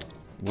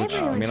 Which,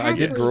 I mean, I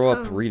did grow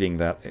up reading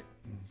that.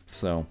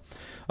 So,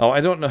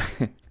 I don't know.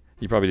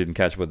 You probably didn't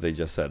catch what they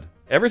just said.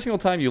 Every single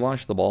time you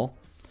launch the ball,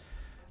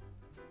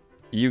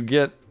 you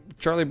get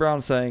Charlie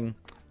Brown saying,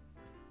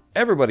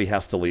 everybody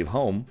has to leave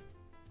home,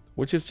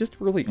 which is just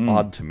really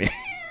odd to me.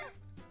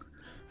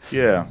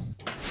 Yeah.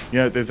 You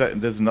know,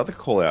 there's another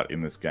call out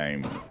in this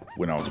game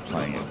when I was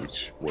playing it,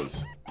 which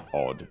was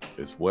odd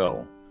as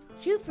well.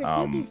 Shoot for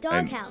Snoopy's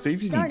doghouse. See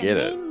if you can get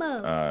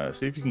it.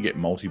 See if you can get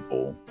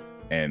multi-ball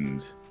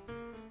and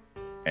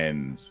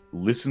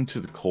listen to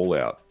the call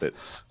out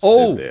that's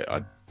said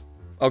there.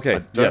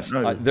 Okay, yes.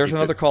 There's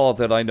another it's... call out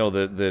that I know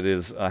that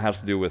is has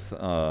to do with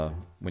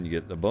when you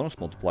get the bonus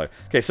multiplier.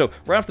 Okay, so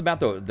right off the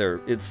bat,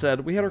 though, it said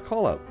we had our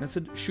call out. It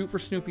said shoot for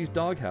Snoopy's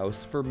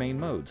doghouse for main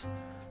modes.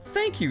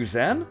 Thank you,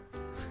 Zen.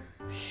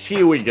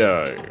 Here we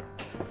go.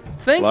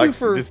 Thank you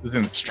for... This is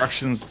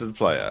instructions to the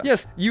player.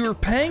 Yes, you were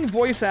paying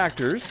voice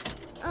actors.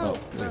 Oh,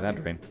 look at that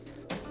drain.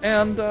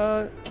 And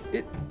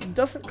it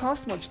doesn't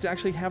cost much to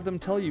actually have them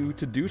tell you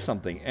to do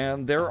something.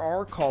 And there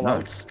are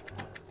call-outs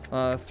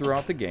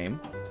throughout the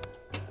game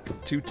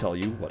to tell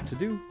you what to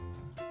do.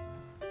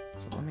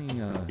 So let me...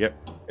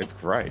 Yep, it's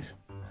great.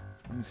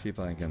 Let me see if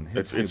I can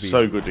hit It's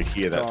so good to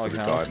hear that sort of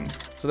guidance.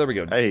 So there we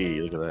go.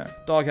 Hey, look at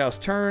that. Doghouse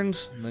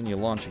turns, and then you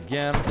launch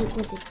again. It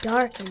was a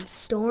dark and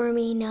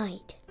stormy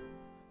night.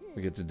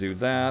 We get to do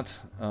that.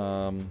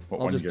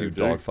 I'll just do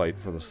dogfight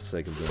for the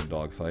sake of doing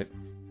dogfight.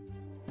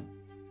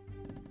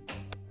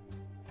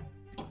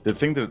 The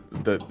thing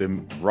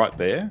that right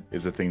there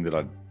is the thing that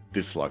I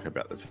dislike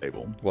about the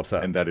table. What's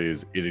that? And that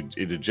is it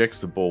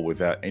ejects the ball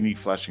without any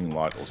flashing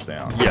light or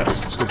sound.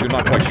 Yes, because you're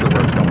not quite sure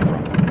where it's coming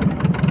from.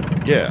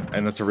 Yeah,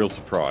 and that's a real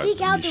surprise.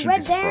 Seek out the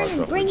Red Baron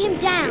and bring him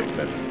down.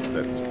 That's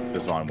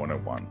design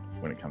 101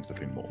 when it comes to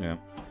pinball. Yeah.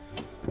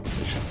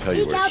 They should tell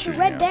you Seek where out the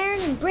Red Baron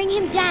and bring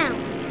him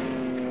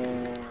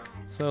down.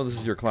 So this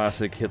is your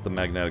classic hit the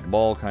magnetic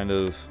ball kind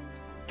of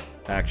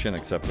action,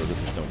 except for this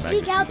is no magnet.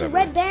 Seek out the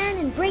Red Baron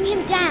and bring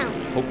him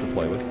down. Hope to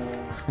play with.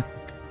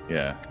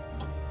 Yeah.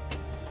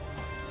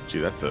 Gee,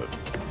 that's a...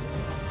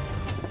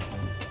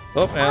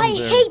 Oh, and I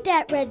hate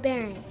that Red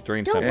Baron.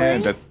 Drain Don't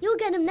second. worry, you'll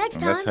get him next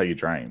time. That's how you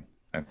drain.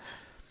 And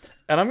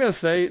I'm gonna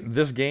say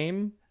this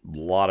game, a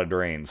lot of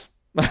drains.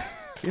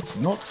 It's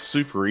not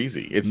super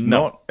easy. It's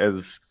not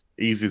as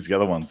easy as the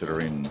other ones that are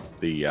in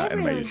the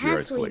Animated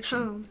Heroes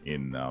collection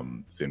in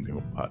Zen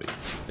Pinball Party.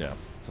 Yeah.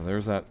 So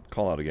there's that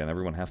call out again.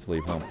 Everyone has to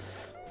leave home.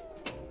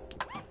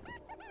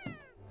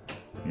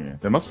 Yeah,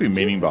 there must be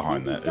meaning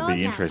behind that. It'd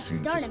be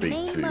interesting to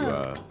speak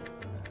to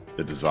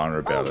the designer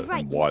about it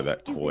and why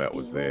that call out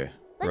was there.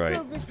 Right.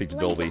 Speak to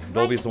Dolby.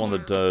 Dolby's the one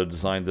that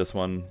designed this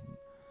one.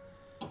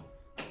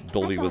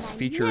 Dolby was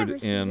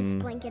featured in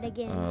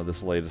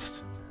this latest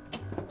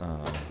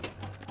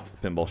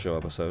Pinball Show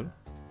episode.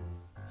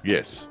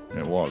 Yes,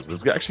 it was. It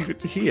was actually good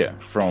to hear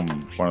from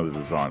one of the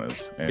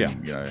designers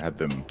and you know, had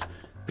them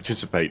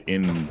participate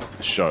in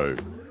the show.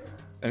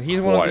 And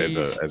he's one of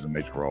as a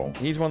major role.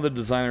 He's one of the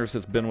designers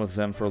that's been with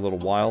Zen for a little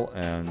while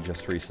and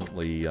just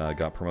recently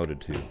got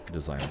promoted to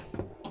designer.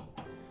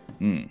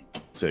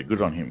 So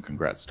good on him.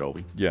 Congrats,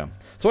 Dolby. Yeah.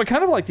 So I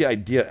kind of like the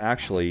idea,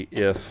 actually,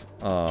 if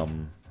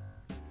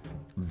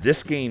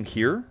this game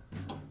here,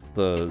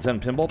 the Zen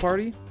Pinball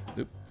Party,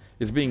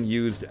 is being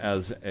used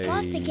as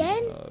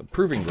a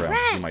proving ground,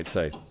 you might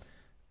say,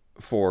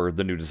 for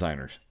the new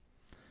designers.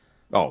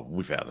 Oh,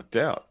 without a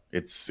doubt.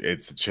 It's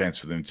a chance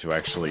for them to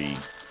actually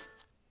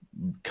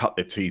cut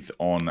their teeth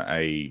on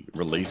a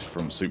release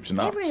from soup to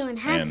nuts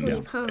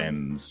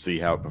and see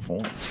how it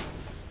performs.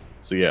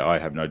 So yeah, I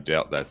have no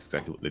doubt that's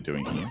exactly what they're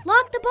doing here.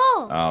 Lock the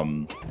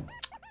ball!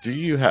 Do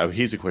you have...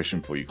 Here's a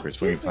question for you, Chris.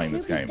 When you're playing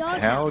this game,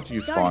 how do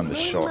you find the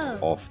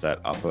shot off that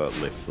upper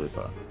left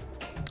flipper?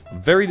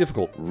 Very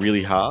difficult.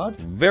 Really hard?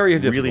 Very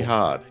difficult. Really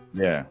hard,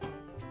 yeah.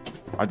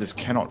 I just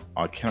cannot...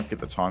 I cannot get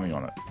the timing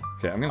on it.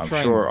 Okay, I'm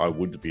sure I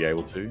would be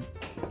able to.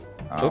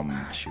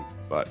 Shoot.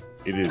 But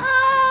it is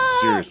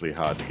seriously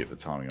hard to get the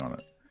timing on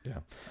it. Yeah.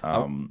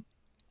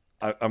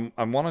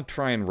 I want to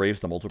try and raise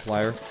the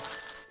multiplier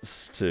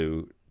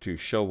to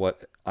show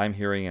what I'm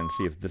hearing and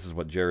see if this is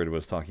what Jared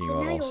was talking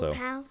about also.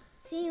 Pal.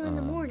 See you in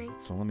the morning.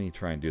 So let me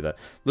try and do that.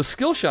 The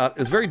skill shot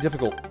is very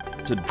difficult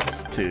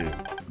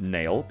to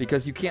nail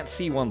because you can't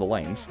see one of the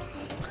lanes.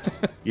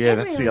 Yeah,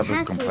 that's the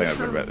other complaint I've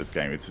heard about this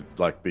game. It's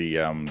like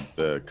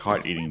the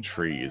kite-eating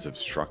tree is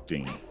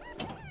obstructing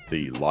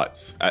the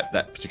lights at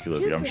that particular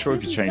view. I'm sure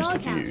if you change the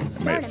view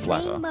and made it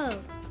flatter,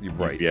 you'd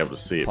be able to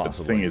see it. But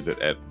the thing is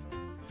that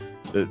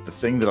the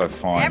thing that I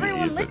find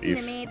is that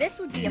if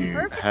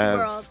you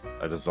have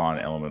a design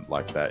element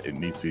like that, it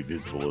needs to be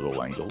visible at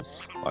all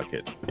angles. Like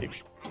it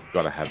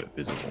got to have it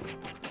visible.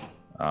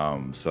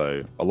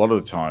 So a lot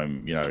of the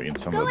time, you know, in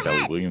some of the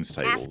Belly Williams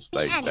tables,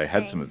 they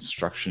had some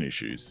obstruction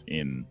issues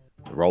in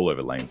the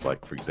rollover lanes.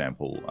 Like, for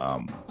example,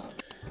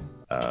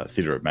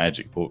 Theatre of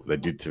Magic, what they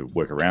did to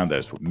work around that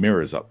is put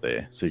mirrors up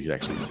there so you could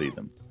actually see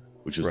them,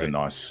 which was a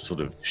nice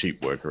sort of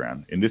cheap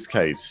workaround. In this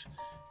case,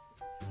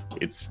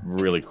 it's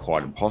really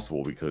quite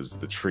impossible because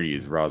the tree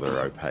is rather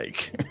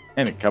opaque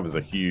and it covers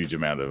a huge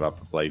amount of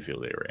upper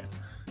playfield area.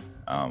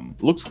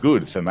 Looks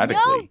good thematically.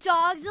 No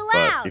dogs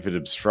allowed. But if it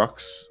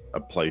obstructs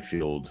a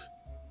playfield,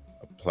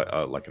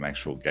 like an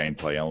actual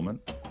gameplay element,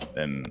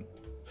 then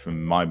for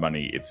my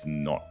money, it's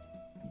not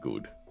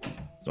good.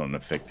 It's not an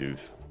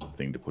effective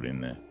thing to put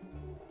in there.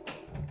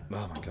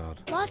 Oh my god.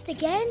 Lost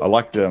again? I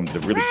like the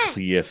really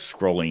clear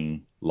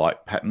scrolling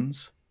light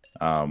patterns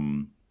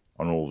on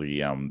on all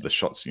the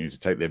shots you need to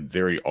take. They're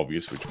very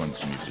obvious which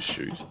ones you need to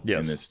shoot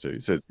Yes. in this too.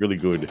 So it's really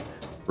good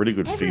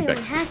feedback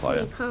to the has to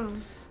player. leave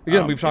home.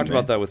 Again, we've talked in there.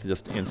 about that with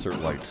just insert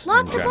lights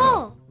Lock in the general.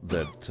 ball.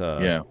 That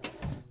Yeah.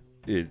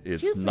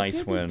 It's Shoot for nice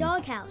Snoopy's when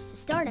doghouse to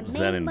start a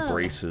Zen main mode.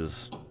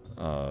 embraces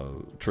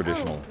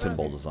traditional Oh, brother.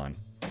 pinball design.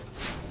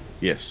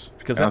 Yes.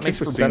 Because And I that think makes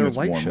we're for seeing better this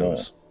more light and more.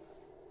 shows.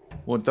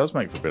 Well, it does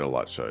make for better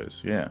light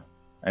shows, yeah.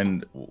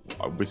 And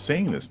we're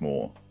seeing this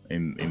more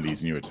in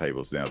these newer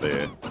tables now.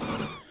 There,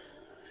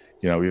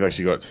 we've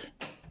actually got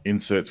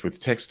inserts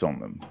with text on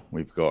them.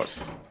 We've got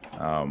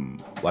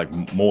like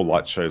more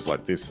light shows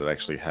like this that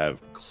actually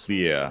have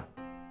clear,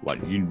 like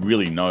you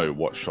really know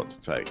what shot to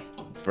take.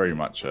 It's very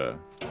much a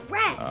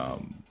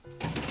Rats.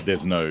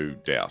 there's no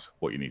doubt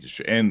what you need to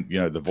shoot, and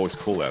the voice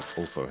callouts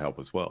also help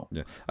as well.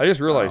 Yeah, I just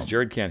realized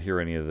Jared can't hear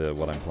any of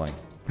what I'm playing.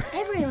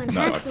 Everyone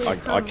No, has to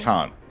leave I home.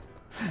 can't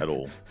at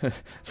all.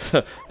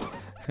 So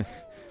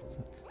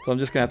I'm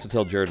just gonna have to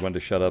tell Jared when to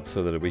shut up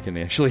so that we can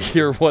actually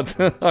hear what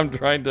I'm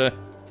trying to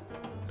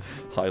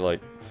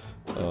highlight.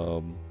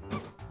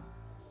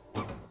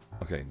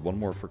 Okay, one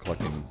more for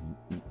collecting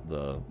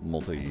the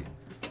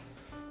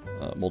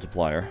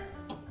multiplier,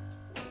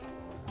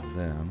 and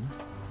then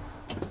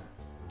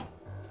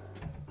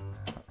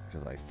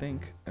because I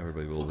think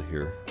everybody will be able to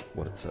hear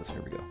what it says.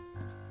 Here we go.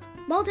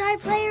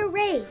 Multiplayer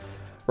raised.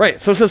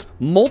 Right, so it says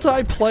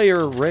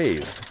multiplayer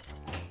raised,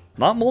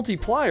 not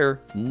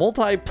multiplier,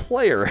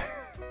 multiplayer.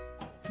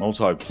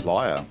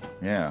 Multiplier,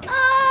 yeah.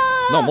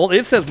 No,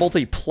 it says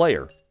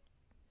multiplayer.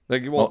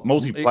 Like,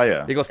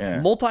 Multiplayer. It goes yeah.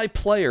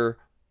 multiplayer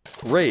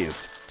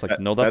raised. It's like,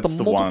 no, that's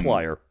the the one.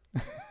 multiplier.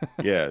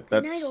 Yeah,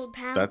 night, old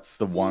pal. that's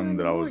the See you one in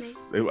that the I was.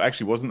 It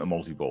actually wasn't the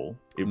multi-ball.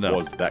 It No.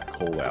 was that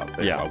call out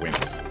that Yeah. I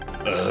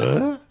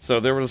went. So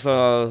there was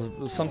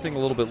something a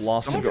little bit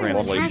lost in Something Everyone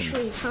has to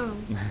translation. leave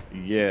home.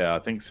 Yeah, I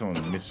think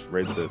someone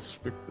misread the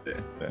script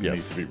there. That Yes.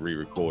 needs to be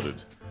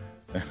re-recorded.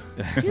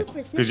 Shoot for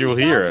Because you'll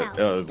Snoopy's hear doghouse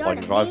to it. start Like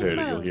a if I've main heard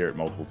it, you'll mode. hear it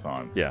multiple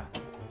times. Yeah.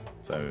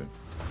 So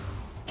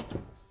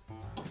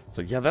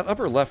So yeah, that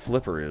upper left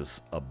flipper is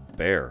a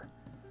bear.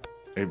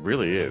 it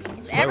really is.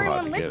 It's If so everyone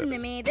hard to get listened it.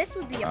 to me, this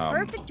would be a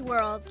perfect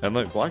world. And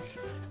look, It's like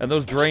and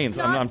those drains.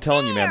 I'm not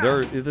telling you, man.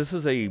 fair. This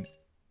is a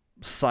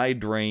side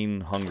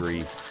drain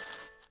hungry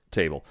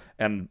table.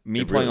 And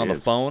me It playing really on the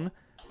is. phone,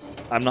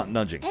 I'm not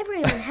nudging.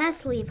 Everyone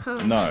has to leave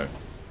home. no.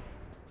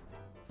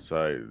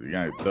 So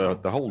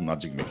the whole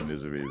nudging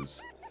mechanism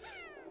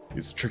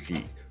is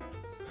tricky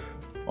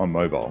on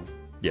mobile.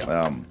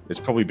 Yeah. It's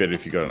probably better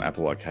if you got an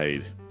Apple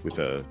Arcade with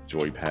a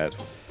joypad.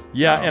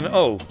 Yeah, and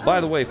by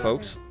the way,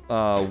 folks,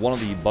 one of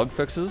the bug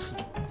fixes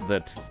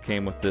that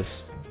came with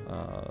this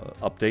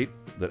update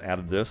that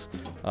added this,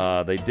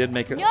 they did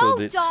make it so No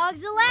that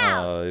dogs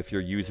allowed. if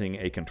you're using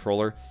a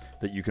controller,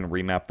 that you can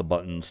remap the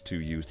buttons to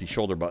use the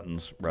shoulder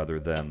buttons rather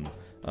than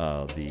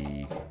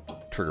the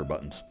trigger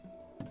buttons.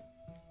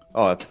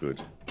 Oh, that's good.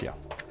 Yeah.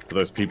 For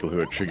those people who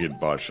are triggered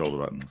by shoulder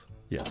buttons.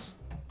 Yes.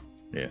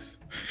 Yes.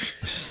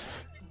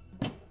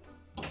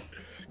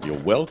 You're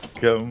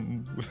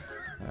welcome.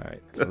 All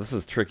right. So this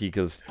is tricky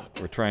because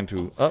we're trying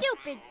to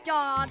Stupid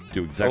dog.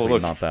 do exactly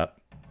look. not that.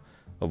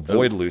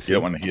 Avoid Oh, Lucy. You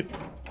don't want to hit.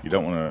 You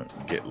don't want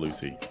to get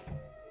Lucy.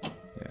 Yeah.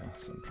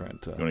 So I'm trying You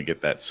to want to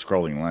get that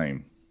scrolling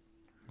lane.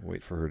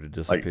 wait for her to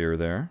disappear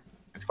there.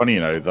 It's funny,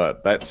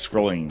 that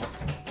scrolling.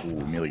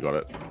 Ooh, nearly got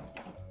it.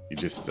 You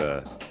just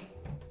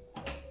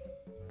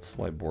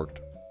Swipe borked.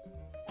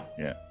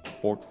 yeah.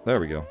 There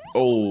we go.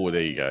 Oh,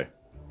 there you go.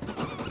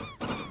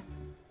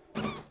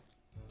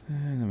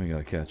 And then we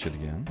gotta catch it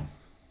again.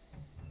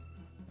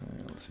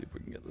 Let's see if we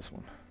can get this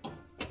one.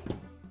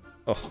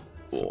 Oh, so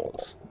Oh,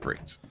 close.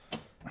 bricked.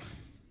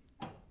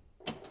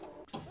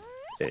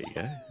 There you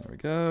go. There we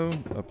go.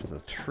 Up to the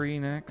tree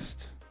next.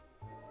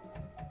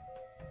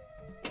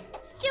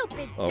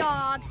 Stupid Oh.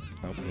 dog.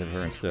 Oh, hit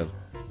her instead.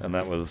 And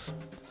that was...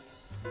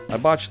 I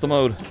botched the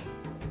mode.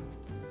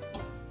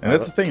 And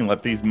that's the thing.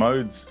 Like these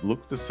modes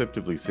look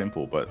deceptively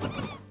simple, but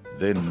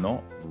they're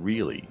not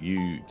really.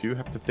 You do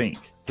have to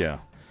think Yeah.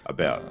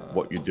 about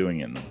what you're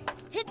doing in them.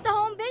 Hit the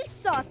home base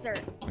saucer.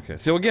 Okay,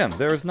 so again,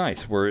 there's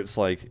nice, where it's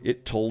like,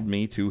 it told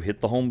me to hit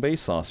the home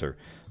base saucer.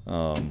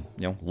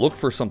 Look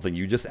for something.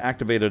 You just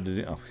activated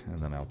it. Oh,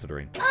 and then out the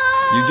drain.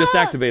 You just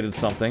activated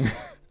something.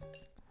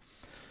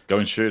 Go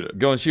and shoot it.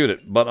 Go and shoot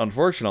it. But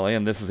unfortunately,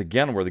 and this is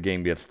again where the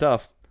game gets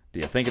tough, do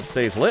you think it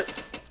stays lit?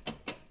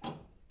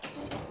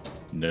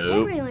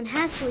 No. Everyone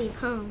has to leave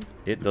home.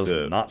 It does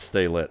a- not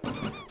stay lit.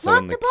 So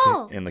Lock in the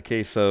ball. in the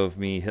case of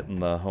me hitting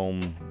the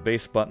home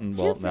base button,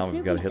 well, Shoot for now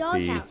we've got to Snoopy's hit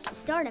the doghouse to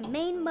start a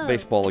main mode.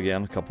 baseball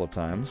again a couple of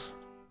times.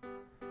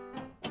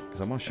 Because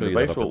I want to show The you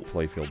that up baseball- at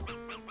playfield.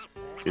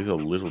 Is a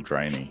little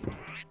drainy.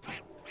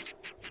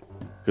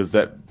 Because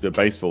the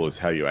baseball is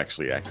how you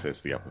actually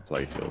access the upper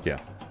playfield, Yeah.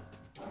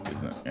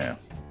 isn't it? Yeah.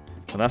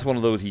 And that's one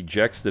of those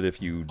ejects that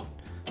if you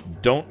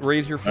don't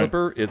raise your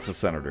flipper, it's a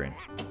center drain.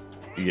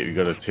 You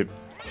got to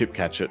tip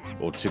catch it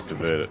or tip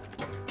divert it.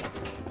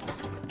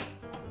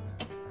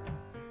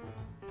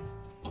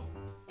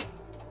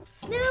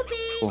 Snoopy,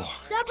 Oh,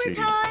 supper jeez.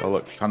 time. Oh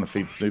look, time to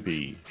feed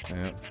Snoopy.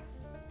 Yeah.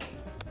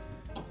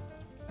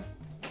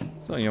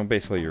 So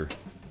basically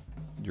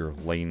your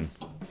lane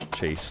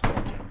chase.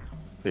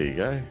 There you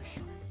go.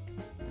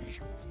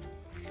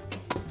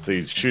 So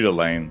you shoot a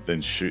lane,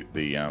 then shoot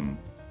the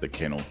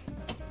kennel,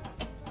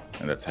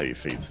 and that's how you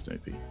feed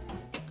Snoopy.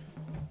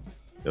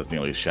 That was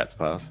nearly a Shat's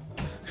pass.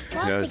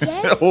 Lost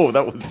again? Oh,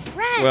 that was.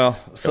 Rats. Well,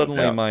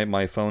 suddenly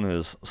my phone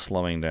is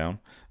slowing down.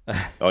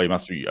 Oh, you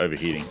must be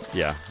overheating.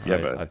 Yeah,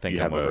 I think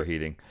I'm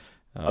overheating.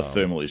 A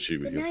thermal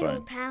issue with Good your night, phone,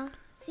 old pal.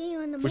 See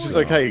you in the morning. which is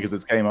okay because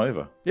it's game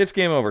over. It's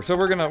game over. So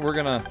we're gonna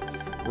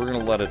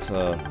let it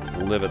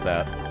live at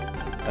that.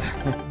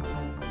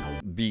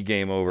 Be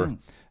game over.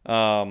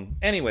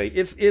 Anyway,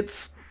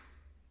 it's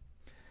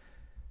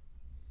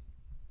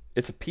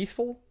a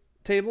peaceful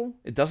table.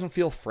 It doesn't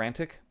feel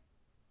frantic.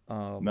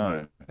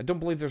 No, I don't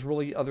believe there's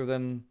really I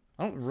don't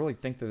really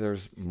think that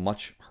there's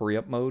much hurry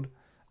up mode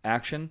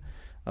action.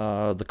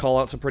 The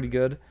callouts are pretty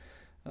good,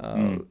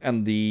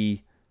 and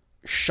the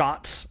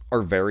shots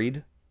are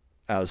varied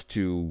as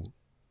to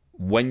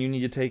when you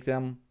need to take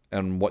them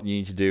and what you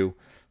need to do.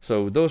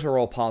 So those are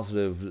all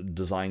positive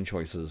design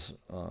choices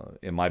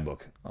in my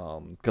book.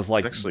 Because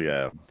it's actually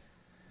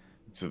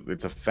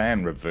it's a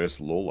fan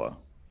reverse Lawler.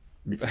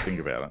 If you think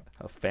about it,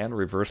 a fan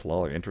reverse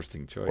Lawler,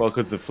 interesting choice. Well,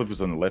 because the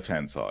flipper's on the left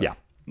hand side,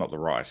 not the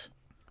right.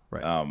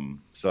 Right.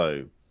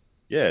 So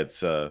yeah,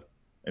 it's an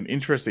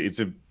interesting.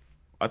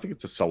 I think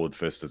it's a solid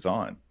first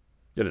design.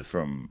 It is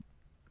from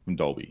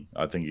Dolby.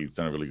 I think he's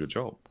done a really good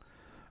job.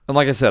 And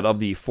like I said, of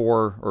the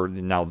 4, or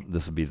now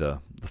this would be the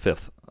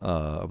 5th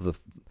of the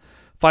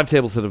 5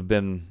 tables that have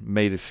been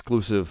made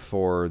exclusive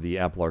for the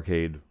Apple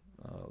Arcade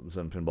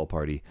Zen Pinball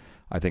Party,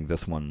 I think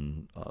this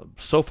one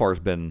so far has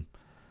been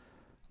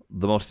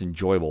the most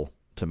enjoyable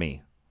to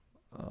me,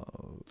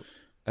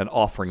 and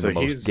offering the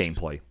most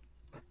gameplay.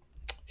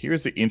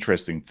 Here's the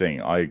interesting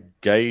thing: I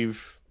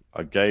gave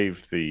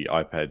the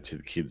iPad to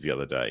the kids the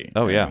other day.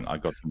 Oh yeah, and I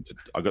got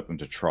them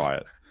to try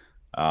it,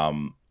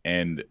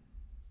 and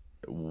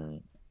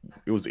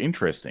it was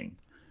interesting.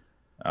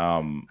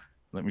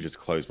 Let me just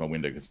close my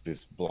window because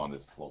this blind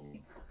is clogging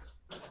me.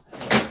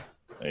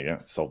 There you go,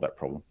 solved that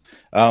problem.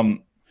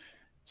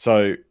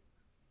 So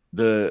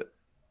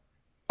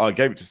I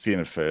gave it to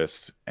Sienna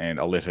first, and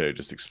I let her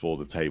just explore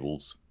the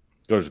tables.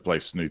 Got her to play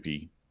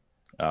Snoopy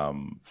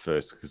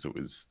first because it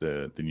was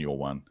the newer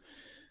one,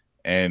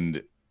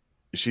 and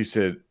she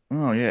said,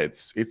 "Oh yeah,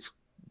 it's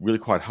really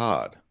quite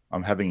hard.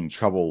 I'm having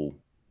trouble,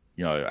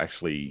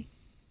 actually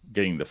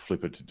getting the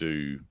flipper to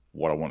do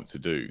what I want it to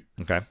do."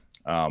 Okay.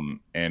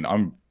 And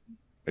I'm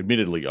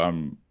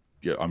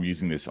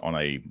using this on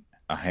a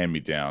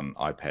hand-me-down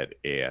iPad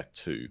Air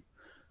 2.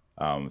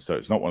 So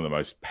it's not one of the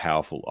most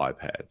powerful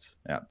iPads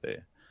out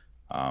there.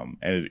 And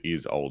it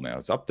is old now.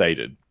 It's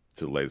updated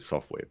to the latest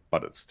software,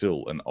 but it's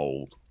still an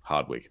old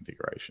hardware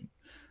configuration.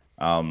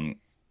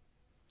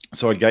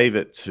 So I gave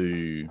it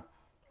to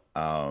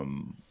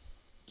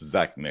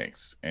Zach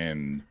next,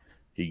 and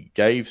he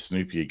gave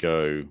Snoopy a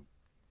go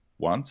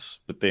once,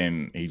 but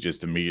then he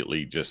just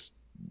immediately just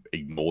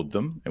ignored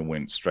them and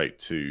went straight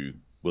to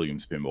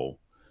Williams Pinball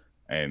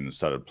and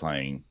started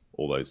playing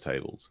all those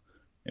tables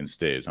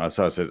instead. And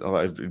so I said,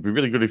 it'd be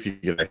really good if you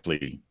could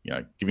actually,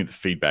 give me the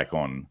feedback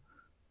on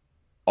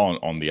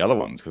the other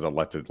ones, because I'd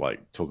like to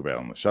talk about it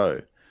on the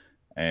show.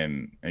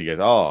 And he goes,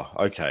 "Oh,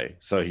 okay."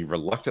 So he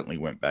reluctantly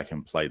went back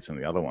and played some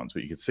of the other ones,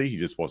 but you could see he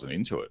just wasn't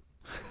into it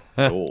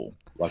at all.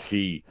 Like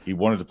he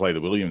wanted to play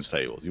the Williams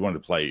tables. He wanted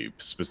to play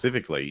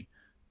specifically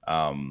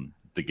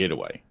the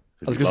Getaway.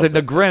 I was going to say,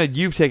 now granted,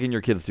 you've taken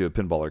your kids to a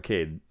pinball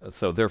arcade,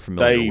 so they're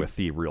familiar with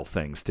the real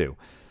things too.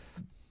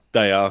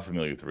 They are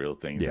familiar with the real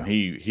things, yeah. And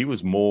he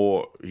was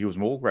more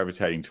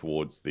gravitating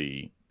towards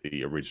the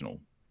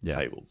original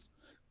tables.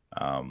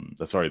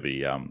 Sorry,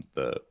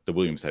 the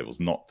Williams tables,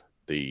 not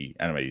the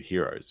animated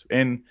heroes.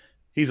 And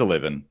he's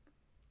 11.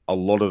 A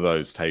lot of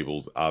those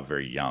tables are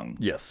very young.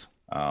 Yes.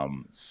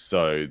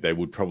 So they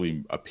would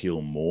probably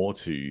appeal more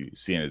to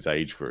Sienna's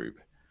age group.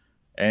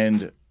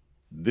 And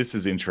this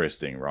is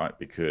interesting, right?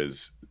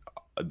 Because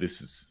this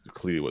is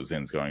clearly what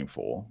Zen's going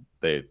for.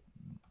 The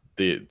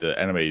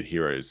animated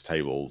heroes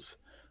tables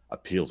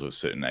appeal to a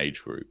certain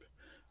age group.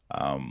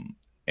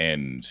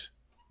 And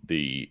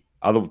the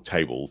other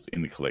tables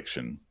in the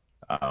collection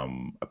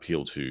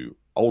appeal to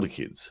older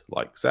kids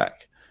like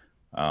Zach.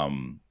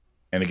 And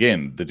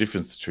again, the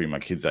difference between my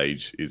kid's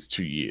age is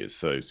 2 years.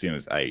 So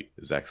Sienna's 8,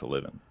 Zach's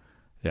 11.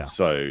 Yeah.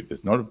 So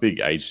there's not a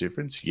big age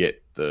difference,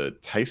 yet the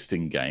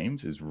tasting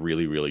games is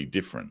really, really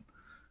different.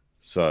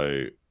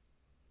 So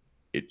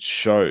it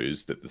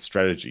shows that the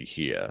strategy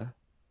here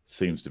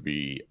seems to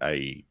be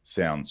a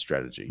sound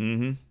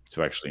strategy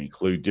to actually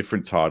include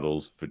different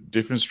titles for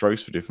different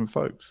strokes for different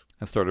folks.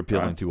 And start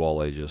appealing to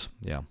all ages.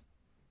 Yeah.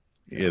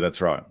 Yeah,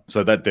 that's right.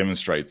 So that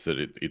demonstrates that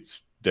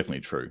it's definitely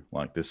true.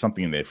 Like there's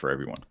something in there for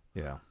everyone.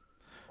 Yeah.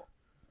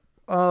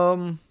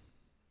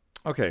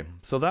 Okay,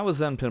 so that was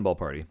Zen Pinball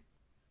Party.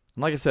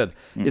 And like I said,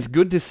 it's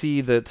good to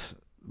see that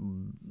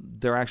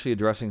they're actually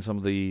addressing some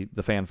of the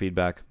fan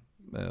feedback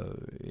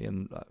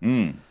in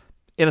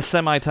a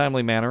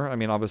semi-timely manner. I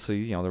mean,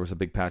 obviously, there was a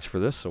big patch for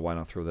this, so why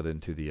not throw that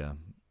into the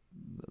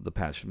the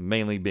patch,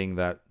 mainly being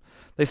that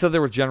they said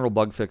there were general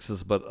bug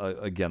fixes, but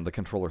again, the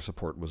controller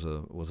support was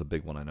a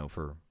big one, I know,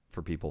 for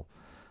people.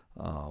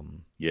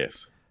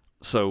 Yes.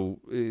 So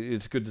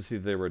it's good to see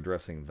they were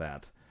addressing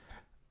that.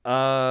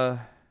 Other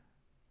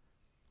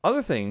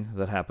thing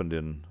that happened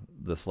in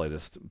this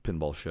latest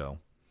pinball show,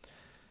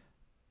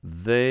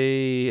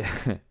 they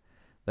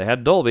they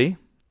had Dolby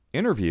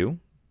interview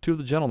two of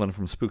the gentlemen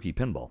from Spooky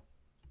Pinball.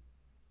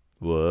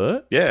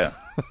 What? Yeah.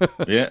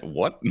 Yeah.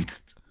 What?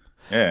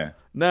 Yeah.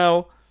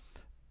 Now,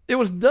 it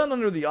was done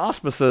under the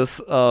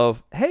auspices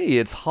of, hey,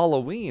 it's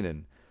Halloween,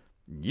 and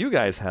you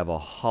guys have a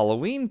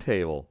Halloween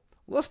table.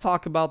 Let's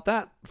talk about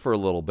that for a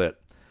little bit.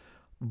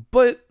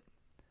 But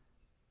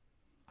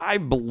I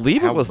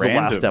believe it was the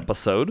last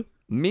episode.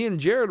 Me and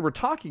Jared were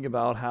talking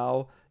about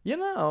how,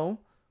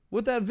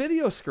 with that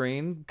video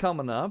screen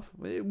coming up,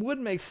 it would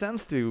make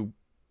sense to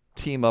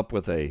team up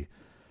with a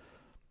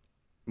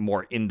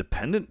more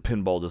independent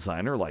pinball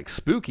designer like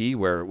Spooky,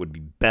 where it would be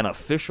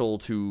beneficial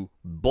to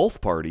both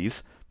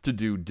parties to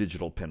do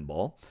digital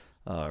pinball,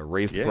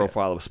 raise the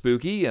profile of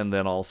Spooky, and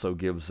then also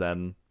give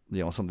Zen,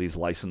 some of these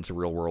licensed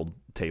real-world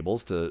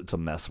tables to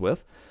mess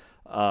with.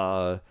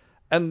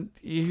 And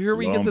here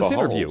we get this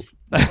interview.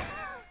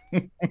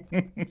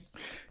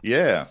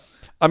 Yeah.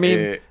 I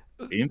mean,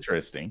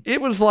 interesting.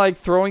 It was like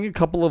throwing a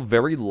couple of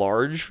very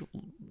large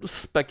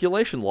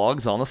speculation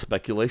logs on a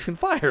speculation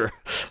fire.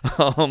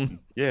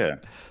 Yeah,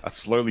 a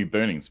slowly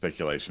burning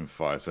speculation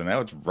fire. So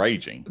now it's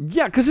raging.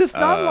 Yeah, because it's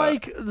not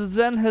like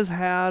Zen has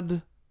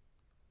had...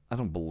 I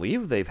don't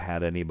believe they've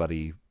had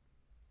anybody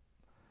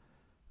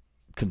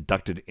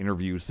conducted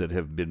interviews that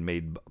have been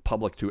made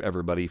public to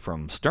everybody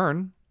from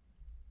Stern.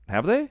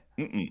 Have they?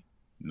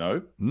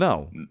 No.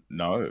 No.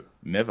 No,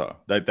 never.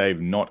 They've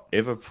not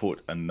ever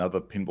put another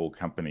pinball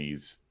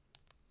company's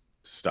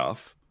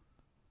stuff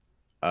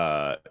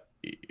and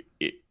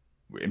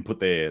put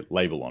their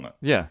label on it.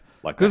 Yeah.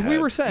 Like because we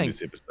were saying, in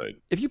this episode,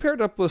 if you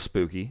paired up with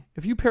Spooky,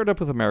 if you paired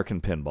up with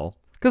American Pinball,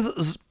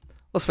 because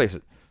let's face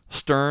it,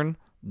 Stern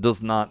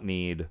does not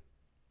need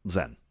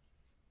Zen.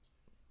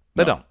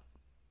 They don't.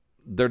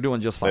 They're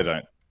doing just fine.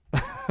 They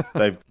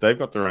don't. They've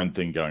got their own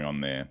thing going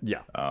on there.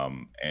 Yeah.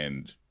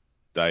 And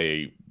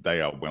they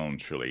are well and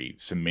truly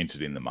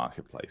cemented in the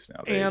marketplace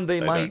now.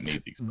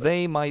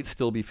 They might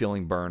still be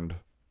feeling burned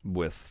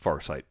with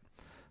Farsight.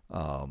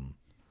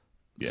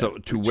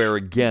 Where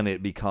again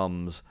it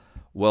becomes,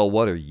 well,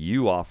 what are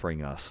you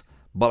offering us?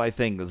 But I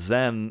think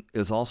Zen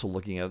is also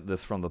looking at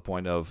this from the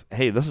point of,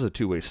 hey, this is a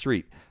two-way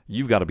street.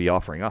 You've got to be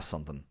offering us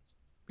something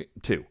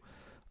too.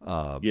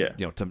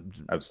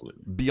 Absolutely.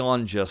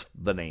 Beyond just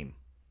the name,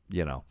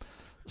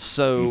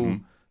 So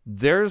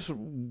there's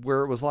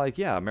where it was like,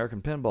 yeah,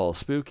 American Pinball,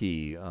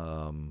 Spooky,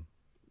 who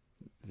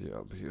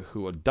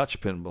a Dutch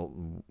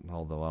Pinball,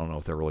 although I don't know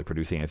if they're really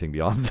producing anything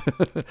beyond.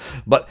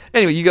 But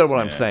anyway, you got what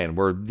I'm saying,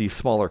 where these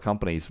smaller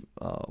companies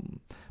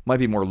might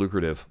be more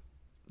lucrative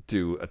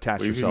to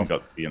attach yourself.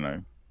 You've even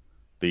got,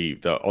 the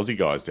Aussie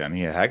guys down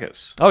here,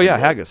 Haggis. Oh yeah,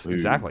 Haggis,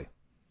 exactly.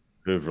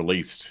 Who've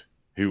released,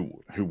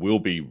 who will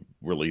be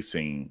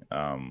releasing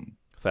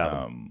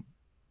Fathom,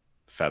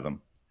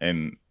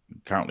 and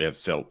currently have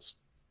Celts.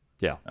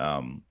 Yeah.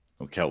 Or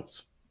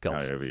Celts.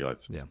 However you like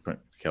to put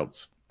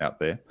Celts out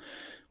there,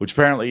 which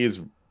apparently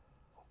is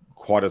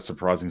quite a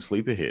surprising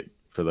sleeper hit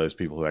for those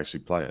people who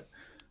actually play it.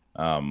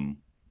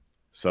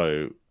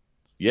 So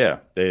yeah,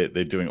 they're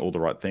doing all the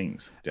right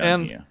things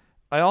down here.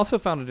 I also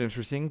found it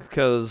interesting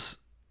because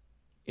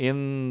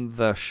in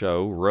the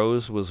show,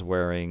 Rose was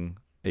wearing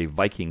a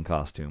Viking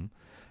costume,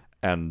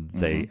 and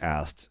they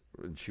asked,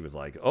 and she was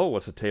like, "Oh,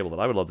 what's a table that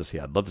I would love to see?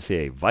 I'd love to see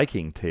a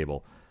Viking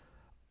table."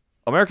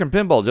 American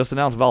Pinball just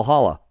announced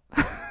Valhalla.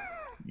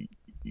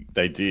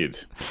 They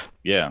did,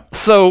 yeah.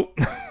 So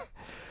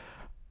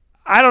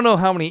I don't know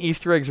how many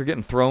Easter eggs are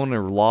getting thrown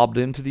or lobbed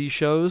into these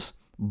shows,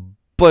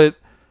 but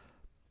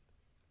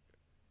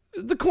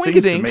the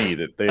coinkydinks... Seems to me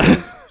that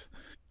there's...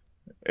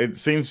 it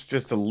seems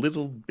just a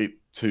little bit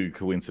too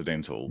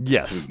coincidental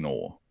to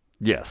ignore.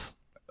 Yes.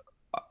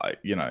 I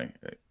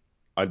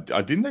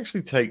didn't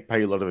actually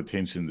pay a lot of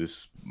attention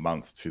this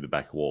month to the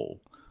back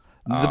wall.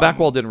 The back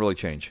wall didn't really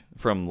change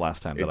from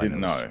last time. It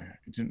didn't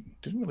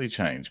really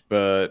change,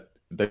 but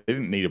they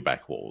didn't need a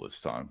back wall this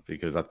time,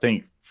 because I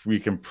think we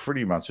can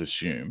pretty much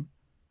assume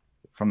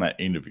from that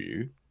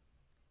interview,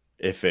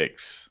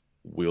 FX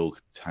will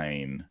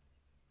contain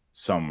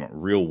some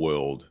real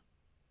world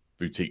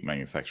boutique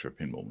manufacturer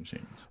pinball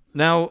machines.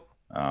 Now,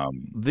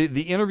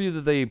 the interview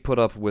that they put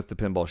up with the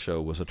pinball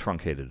show was a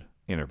truncated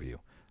interview.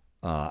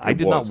 I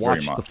did not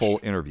watch the full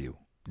interview.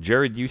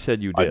 Jared, you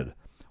said you did.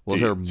 Was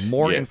there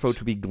more info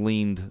to be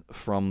gleaned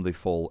from the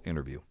full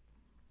interview?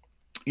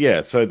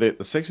 Yeah, so the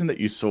section that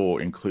you saw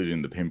included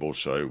in the pinball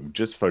show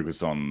just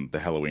focused on the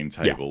Halloween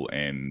table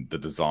and the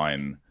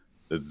design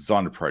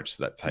approach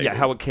to that table. Yeah,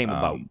 how it came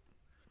about.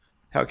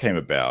 How it came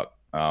about,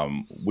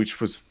 which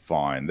was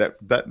fine.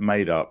 That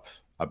made up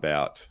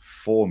about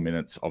 4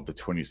 minutes of the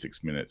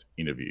 26-minute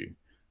interview.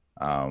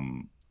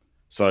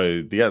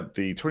 So the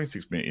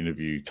 26-minute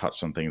interview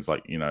touched on things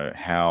like,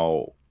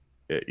 how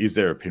is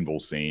there a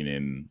pinball scene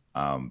in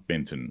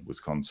Benton,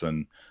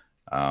 Wisconsin?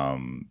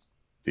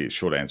 The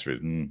short answer is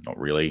not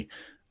really.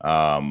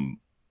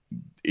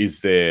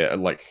 Is there,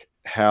 like,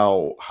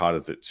 how hard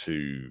is it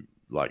to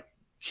like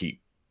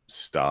keep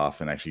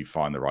staff and actually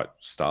find the right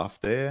staff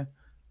there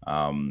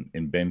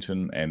in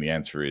Benton? And the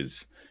answer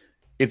is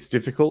it's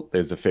difficult.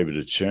 There's a fair bit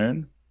of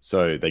churn,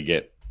 so they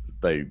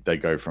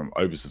go from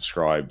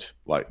oversubscribed,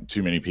 like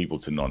too many people,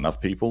 to not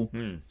enough people.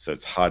 So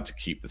it's hard to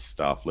keep the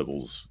staff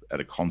levels at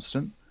a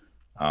constant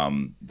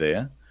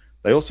there.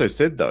 They also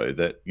said, though,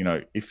 that, you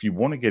know, if you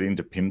want to get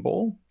into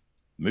pinball,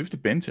 move to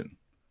Benton.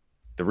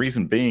 The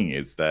reason being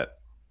is that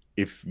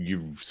if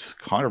you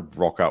kind of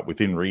rock up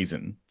within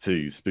reason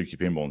to Spooky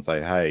Pinball and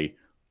say, hey,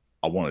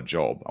 I want a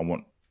job, I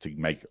want to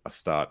make a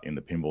start in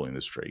the pinball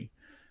industry,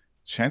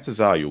 chances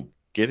are you'll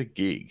get a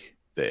gig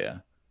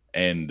there,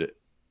 and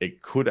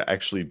it could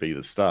actually be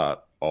the start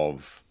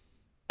of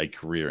a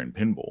career in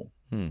pinball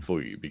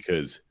for you,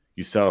 because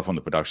you start off on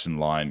the production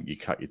line, you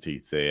cut your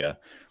teeth there.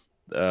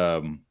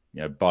 You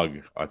know,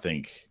 Bug, I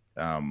think,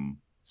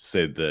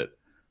 said that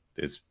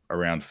there's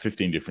around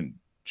 15 different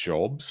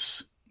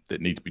jobs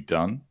that need to be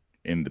done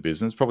in the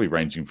business, probably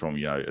ranging from,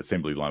 you know,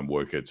 assembly line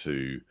worker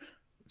to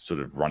sort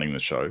of running the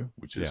show,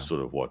 which is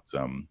sort of what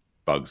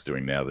Bug's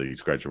doing now that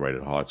he's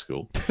graduated high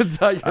school. I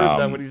heard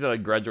that when he said I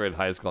graduated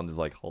high school, I'm just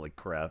like, holy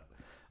crap,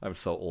 I'm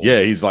so old.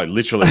 Yeah, he's like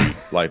literally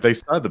like, they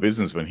started the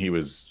business when he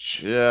was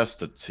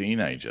just a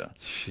teenager.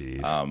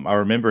 Jeez. I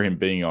remember him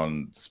being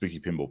on the Spooky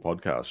Pinball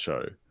podcast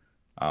show,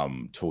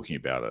 talking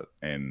about it,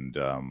 and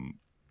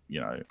you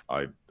know,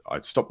 I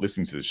stopped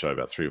listening to the show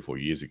about 3 or 4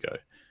 years ago,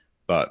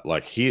 but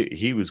like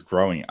he was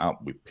growing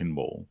up with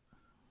pinball,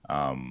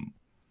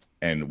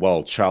 and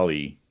while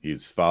Charlie,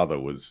 his father,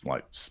 was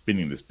like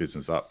spinning this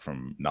business up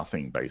from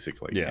nothing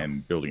basically,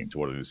 and building it to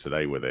what it is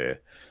today, where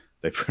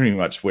they pretty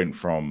much went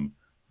from,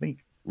 I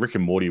think Rick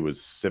and Morty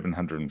was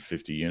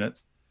 750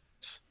 units,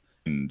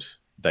 and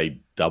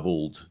they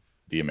doubled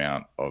the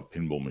amount of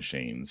pinball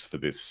machines for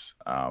this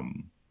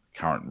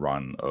current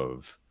run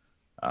of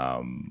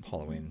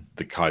Halloween,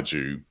 the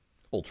Kaiju,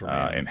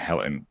 Ultraman, and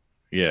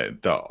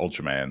the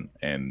Ultraman,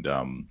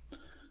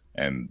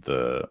 and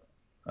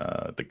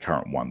the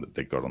current one that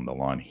they got on the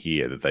line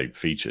here that they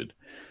featured.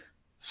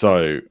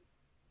 So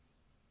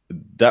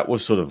that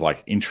was sort of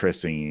like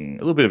interesting, a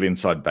little bit of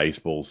inside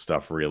baseball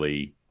stuff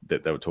really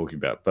that they were talking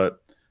about.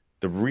 But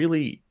the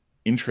really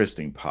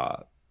interesting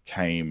part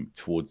came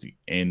towards the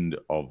end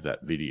of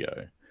that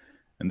video,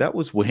 and that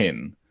was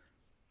when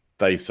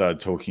they started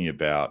talking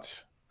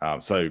about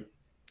so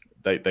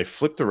they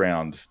flipped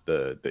around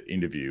the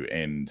interview,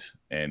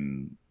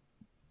 and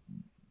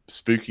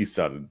Spooky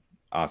started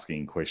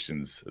asking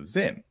questions of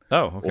Zen.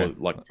 Oh, okay. Or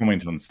like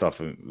commenting on stuff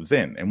of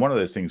Zen. And one of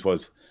those things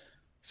was,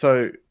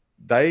 so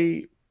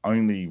they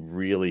only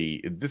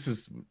really, this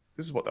is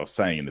what they were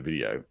saying in the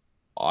video.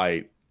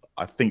 I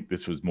think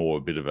this was more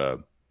a bit of a,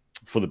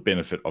 for the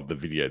benefit of the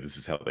video, this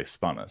is how they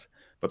spun it.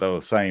 But they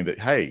were saying that,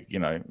 hey, you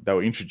know, they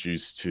were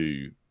introduced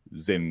to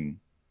Zen's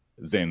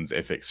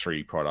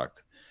FX3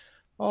 product,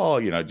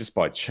 you know, just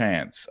by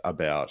chance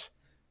about,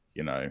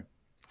 you know,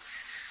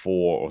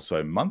 4 or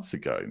so months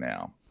ago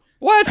now.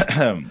 What?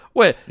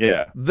 Wait.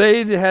 Yeah.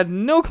 They had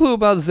no clue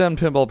about Zen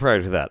Pinball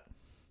prior to that.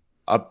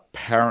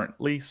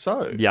 Apparently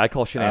so. Yeah, I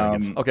call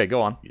shenanigans. Okay,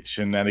 go on.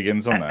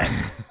 Shenanigans on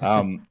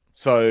that.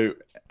 So,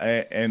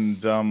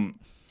 and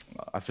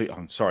I think,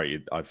 I'm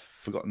sorry, I've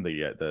forgotten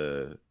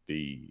the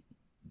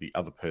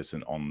other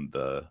person on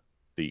the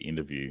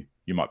interview.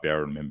 You might be able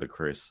to remember,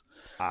 Chris.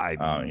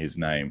 His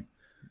name.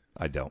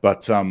 I don't.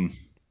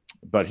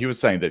 But he was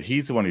saying that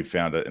he's the one who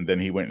found it, and then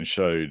he went and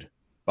showed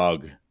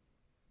Bug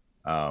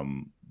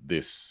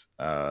this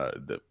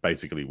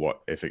basically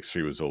what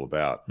FX3 was all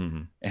about.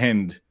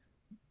 And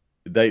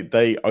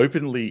they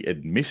openly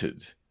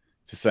admitted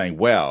to saying,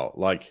 wow,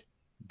 like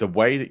the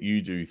way that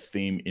you do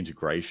theme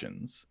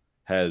integrations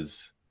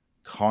has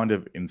kind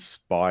of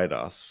inspired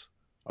us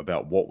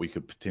about what we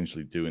could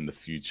potentially do in the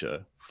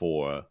future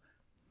for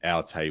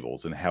our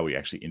tables and how we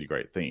actually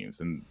integrate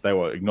themes. And they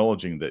were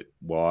acknowledging that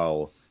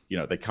while, you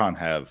know, they can't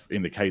have,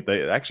 in the case,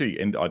 they actually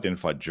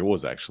identified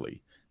Jaws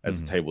actually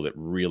as a table that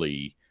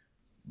really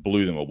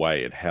blew them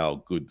away at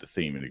how good the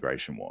theme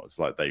integration was.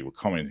 Like they were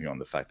commenting on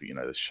the fact that, you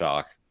know, the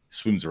shark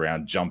swims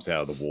around, jumps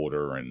out of the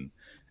water, and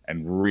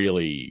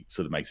really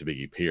sort of makes a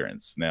big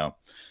appearance. Now,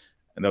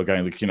 and they were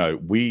going, look, you know,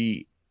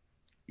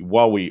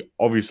 while we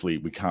obviously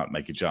we can't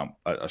make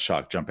a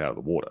shark jump out of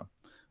the water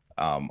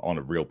on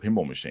a real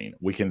pinball machine,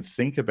 we can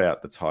think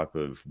about the type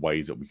of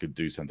ways that we could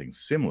do something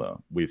similar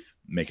with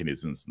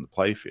mechanisms in the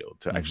playfield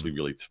to actually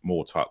really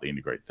more tightly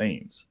integrate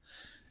themes.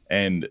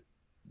 And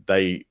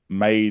they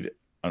made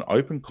an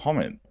open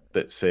comment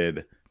that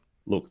said,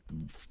 look,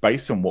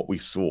 based on what we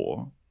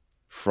saw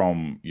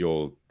from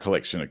your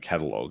collection of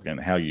catalog and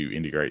how you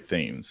integrate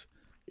themes,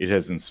 it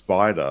has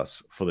inspired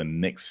us for the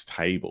next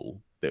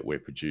table that we're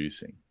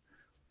producing.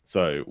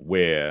 So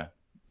we're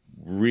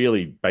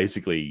really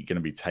basically going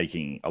to be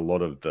taking a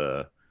lot of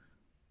the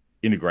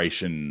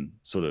integration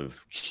sort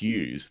of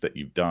cues that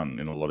you've done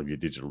in a lot of your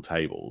digital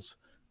tables,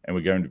 and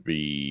we're going to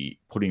be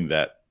putting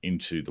that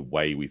into the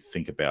way we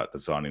think about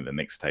designing the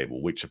next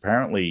table, which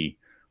apparently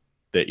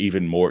they're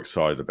even more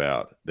excited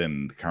about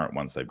than the current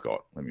ones they've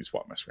got. Let me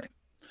swipe my screen.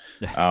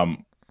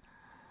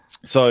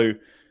 So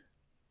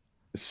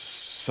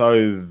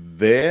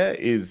there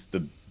is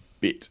the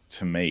bit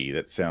to me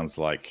that sounds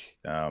like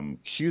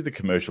cue the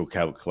commercial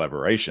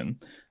collaboration.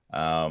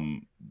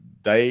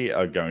 They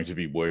are going to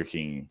be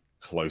working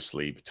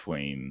closely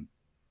between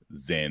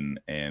Zen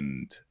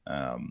and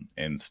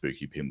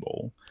Spooky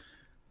Pinball.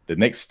 The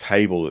next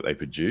table that they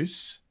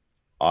produce,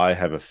 I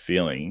have a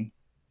feeling,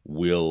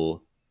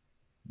 will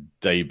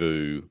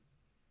debut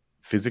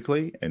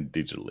physically and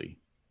digitally.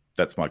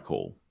 That's my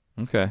call.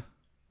 Okay.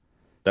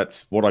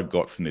 That's what I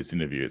got from this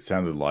interview. It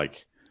sounded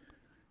like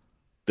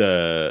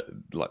the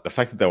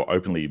fact that they were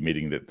openly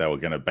admitting that they were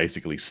going to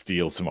basically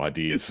steal some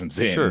ideas from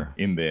Zen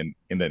in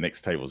their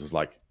next tables is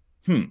like,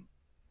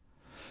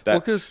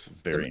 that's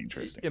very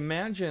interesting.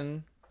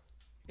 Imagine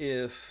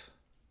if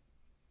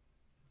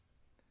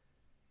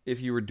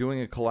you were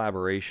doing a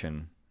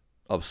collaboration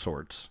of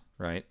sorts,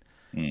 right?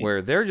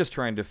 Where they're just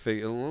trying to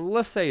figure,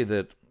 let's say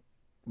that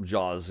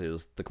Jaws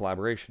is the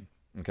collaboration,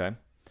 okay?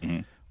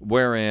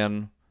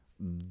 Wherein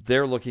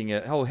they're looking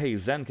at, oh, hey,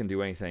 Zen can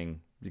do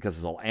anything because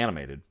it's all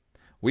animated.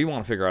 We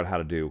want to figure out how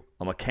to do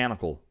a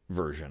mechanical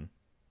version.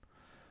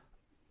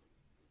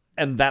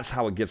 And that's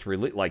how it gets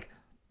released. Like,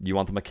 you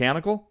want the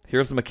mechanical?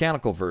 Here's the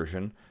mechanical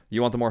version.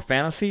 You want the more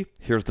fantasy?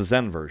 Here's the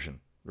Zen version,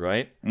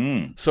 right?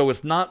 So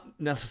it's not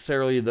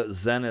necessarily that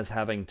Zen is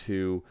having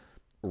to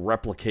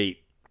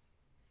replicate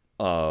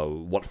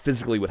what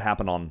physically would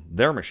happen on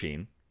their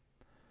machine,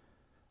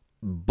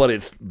 but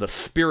it's the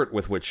spirit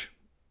with which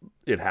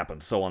it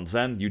happens. So on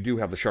Zen, you do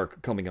have the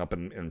shark coming up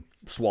and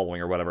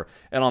swallowing or whatever,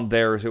 and on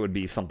theirs, it would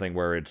be something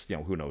where it's,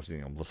 who knows,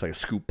 let's say a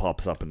scoop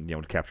pops up and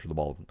to capture the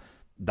ball,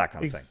 that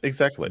kind of thing.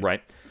 Exactly.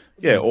 Right.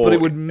 Yeah. Or but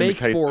it would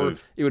make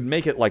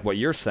it like what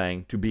you're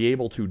saying, to be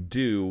able to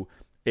do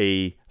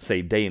a,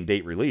 say, day and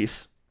date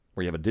release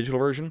where you have a digital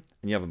version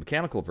and you have a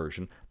mechanical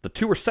version. The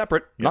two are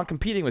separate, not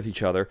competing with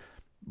each other,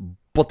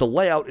 but the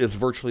layout is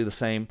virtually the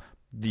same.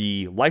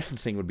 The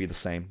licensing would be the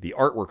same. The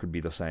artwork would be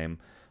the same.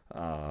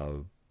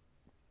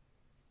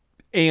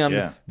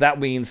 And that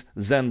means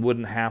Zen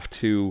wouldn't have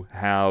to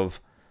have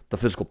the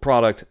physical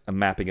product and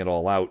mapping it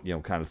all out,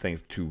 kind of thing,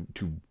 to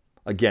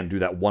again do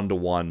that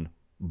one-to-one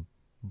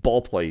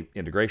ball play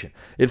integration.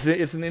 It's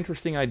an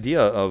interesting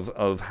idea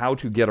of how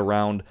to get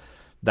around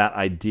that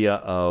idea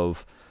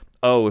of,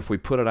 oh, if we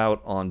put it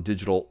out on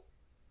digital,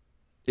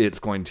 it's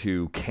going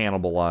to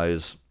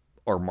cannibalize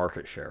our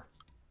market share.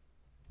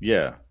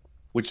 Yeah.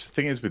 Which the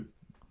thing is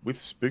with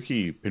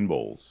Spooky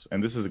Pinballs,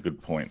 and this is a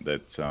good point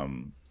that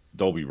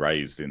Dolby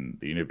raised in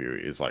the interview,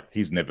 is like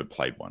he's never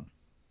played one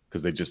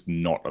because they're just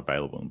not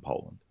available in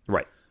Poland.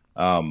 Right.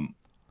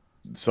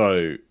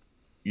 So,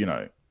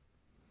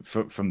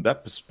 from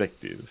that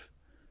perspective,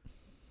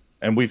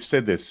 and we've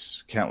said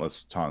this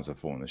countless times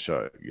before in the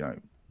show,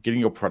 getting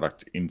your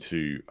product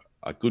into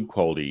a good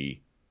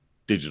quality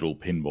digital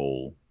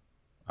pinball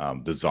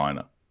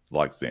designer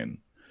like Zen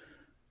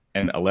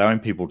and allowing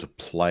people to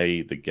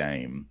play the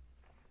game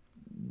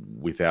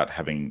without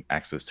having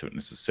access to it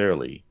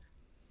necessarily,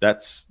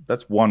 that's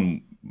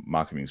one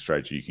marketing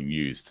strategy you can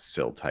use to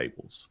sell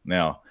tables.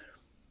 Now,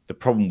 the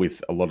problem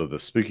with a lot of the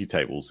Spooky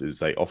tables is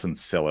they often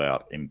sell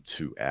out in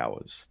 2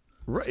 hours.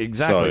 Right,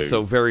 exactly.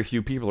 So very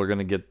few people are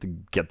going to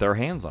get their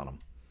hands on them.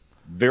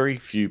 Very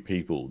few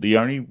people. The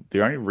only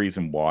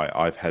reason why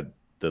I've had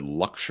the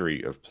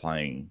luxury of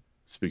playing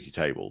Spooky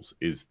tables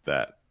is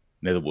that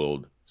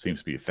Netherworld seems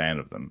to be a fan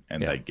of them,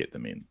 and they get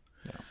them in.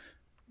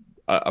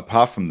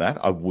 Apart from that,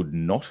 I would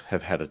not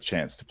have had a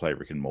chance to play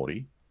Rick and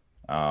Morty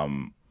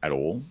at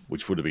all,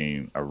 which would have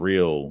been a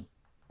real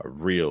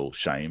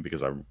shame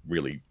because I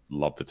really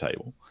love the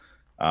table.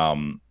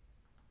 But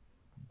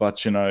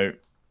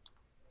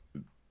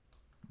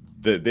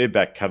their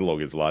back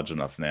catalogue is large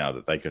enough now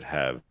that they could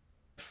have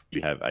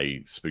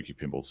a Spooky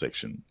Pinball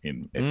section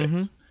in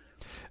FX.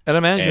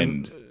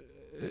 And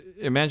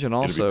imagine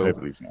also, it'd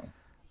be perfectly fine.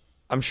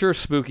 I'm sure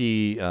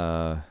Spooky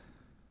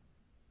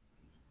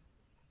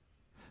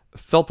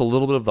felt a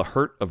little bit of the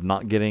hurt of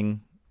not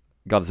getting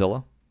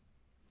Godzilla.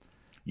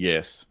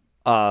 Yes.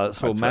 So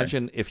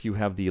imagine if you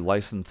have the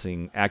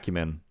licensing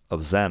acumen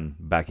of Zen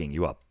backing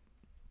you up.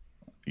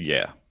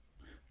 Yeah.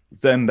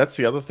 Then that's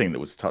the other thing that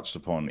was touched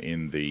upon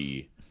in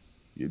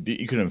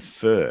you can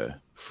infer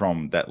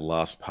from that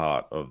last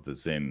part of the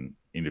Zen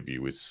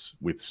interview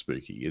with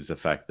Spooky is the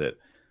fact that,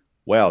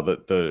 wow,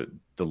 the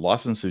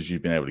licenses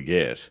you've been able to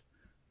get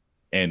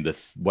and the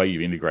way you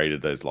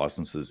integrated those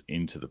licenses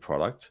into the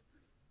product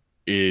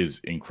is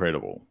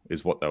incredible,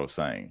 is what they were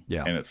saying.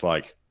 Yeah. And it's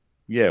like,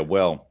 yeah,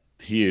 well,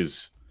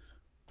 here's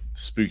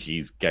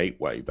Spooky's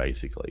gateway,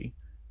 basically,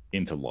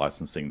 into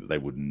licensing that they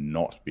would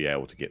not be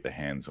able to get their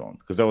hands on.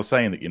 Because they were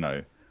saying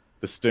that,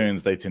 the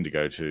Sterns, they tend to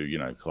go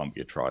to,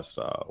 Columbia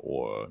TriStar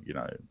or,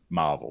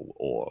 Marvel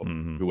or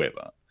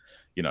whoever,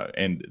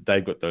 and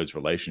they've got those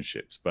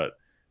relationships. But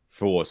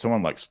for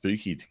someone like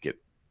Spooky to get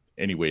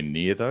anywhere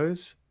near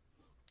those,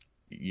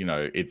 you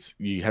know,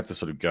 you have to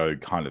sort of go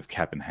kind of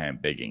cap in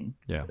hand begging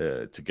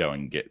to go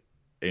and get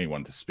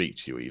anyone to speak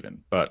to you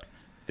even. But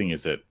the thing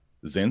is that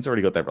Zen's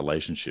already got that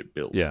relationship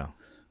built. Yeah.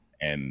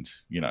 And,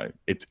 you know,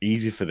 it's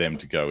easy for them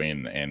to go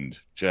in and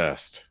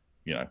just,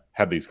 you know,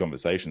 have these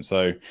conversations.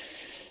 So,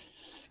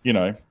 you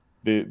know,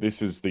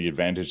 this is the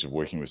advantage of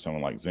working with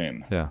someone like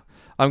Zen. Yeah.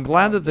 I'm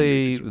glad that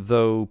they,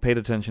 though, paid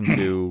attention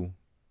to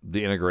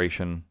the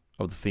integration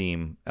of the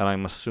theme, and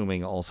I'm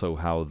assuming also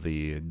how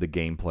the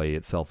gameplay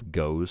itself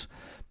goes,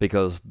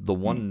 because the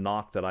one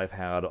knock that I've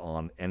had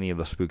on any of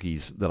the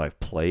Spookies that I've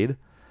played,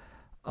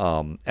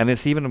 and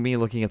it's even me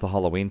looking at the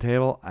Halloween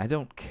table, I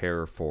don't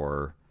care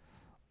for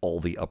all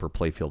the upper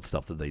playfield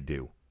stuff that they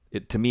do.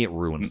 To me, it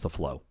ruins the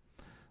flow.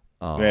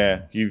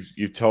 Yeah,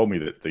 you've told me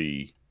that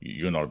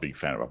you're not a big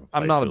fan of upper playfields.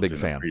 I'm not a big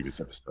fan. The previous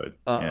episode.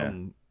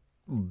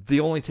 The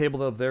only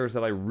table of theirs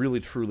that I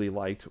really truly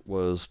liked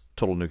was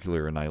Total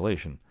Nuclear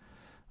Annihilation.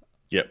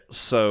 Yep.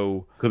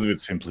 So because of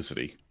its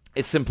simplicity.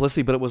 It's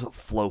simplicity, but it was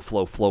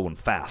flow, and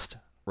fast,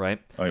 right?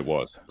 Oh, it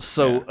was.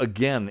 So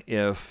again,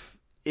 if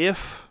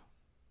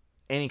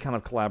any kind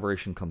of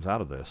collaboration comes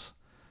out of this,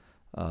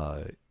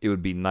 it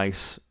would be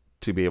nice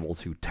to be able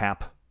to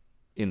tap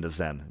into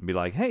Zen and be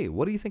like, hey,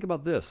 what do you think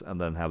about this?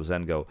 And then have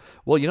Zen go,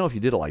 well, you know, if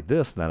you did it like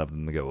this, then have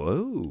them go,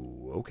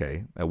 oh,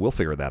 okay, we'll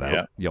figure that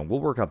out. You know,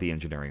 we'll work out the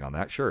engineering on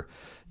that. Sure.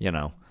 You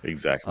know.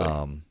 Exactly.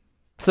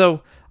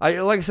 So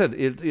like I said,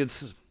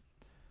 it's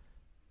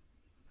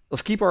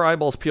let's keep our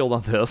eyeballs peeled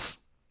on this.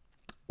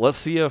 Let's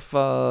see if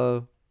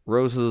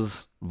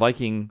Rose's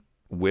Viking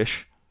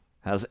wish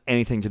has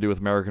anything to do with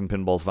American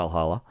Pinball's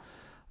Valhalla.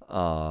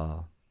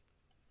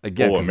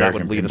 Again, because that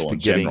would lead us to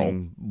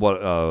getting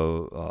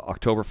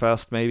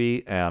Oktoberfest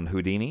maybe and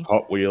Houdini.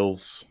 Hot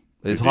Wheels.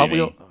 Is Houdini. Hot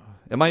Wheels?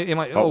 Am I?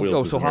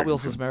 So Hot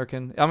Wheels is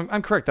American.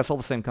 I'm correct. That's all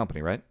the same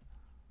company, right?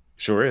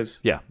 Sure is.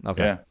 Yeah.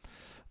 Okay.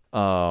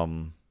 Yeah.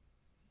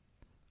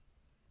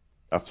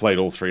 I've played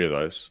all three of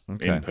those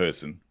in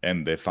person,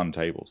 and they're fun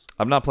tables.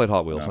 I've not played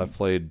Hot Wheels. I've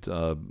played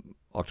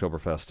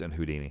Oktoberfest and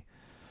Houdini.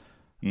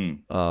 There's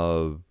a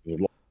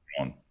lot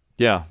on.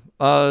 Yeah.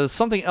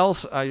 Something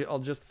else, I'll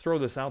just throw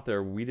this out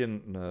there. We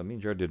didn't, me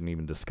and Jared didn't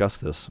even discuss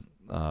this,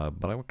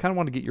 but I kind of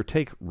want to get your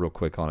take real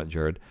quick on it,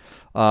 Jared.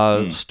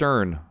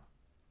 Stern,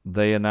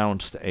 they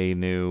announced a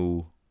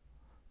new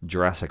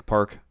Jurassic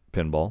Park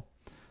pinball.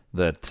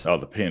 The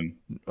pin.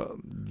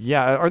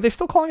 Yeah, are they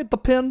still calling it the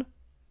pin?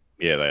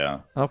 Yeah, they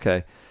are.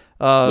 Okay.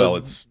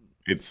 Well,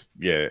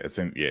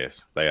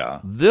 yes, they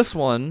are. This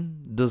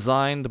one,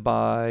 designed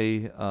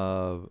by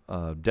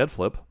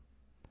Deadflip.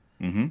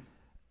 Mm-hmm.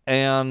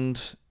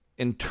 And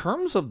in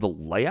terms of the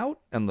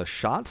layout and the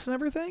shots and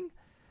everything,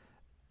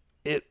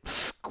 it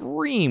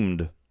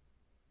screamed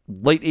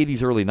late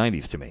 80s, early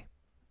 90s to me.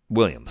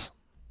 Williams.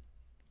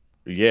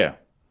 Yeah.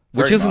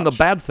 Which isn't a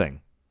bad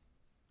thing.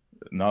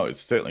 No, it's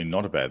certainly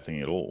not a bad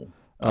thing at all.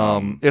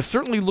 It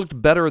certainly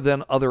looked better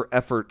than other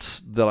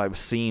efforts that I've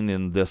seen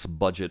in this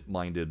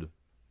budget-minded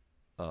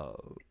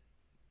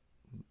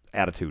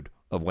attitude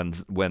of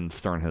when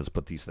Stern has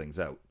put these things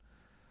out.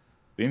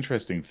 The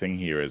interesting thing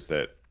here is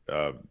that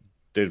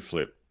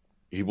Deadflip,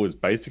 he was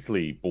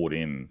basically brought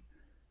in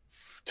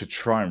to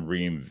try and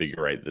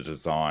reinvigorate the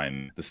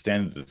design, the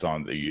standard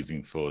design they're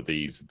using for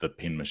the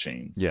pin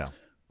machines. Yeah.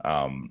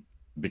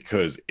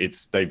 Because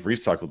they've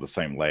recycled the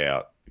same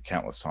layout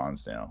countless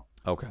times now.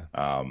 Okay.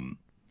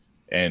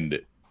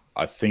 And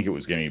I think it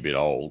was getting a bit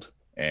old,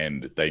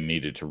 and they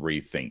needed to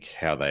rethink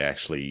how they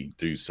actually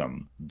do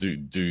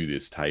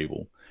this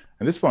table.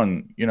 And this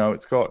one, you know,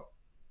 it's got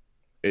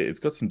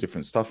some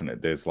different stuff in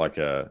it. There's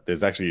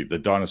actually the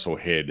dinosaur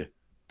head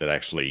that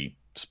actually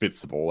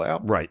spits the ball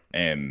out. Right.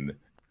 And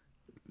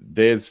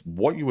there's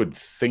what you would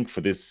think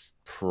for this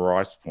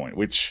price point,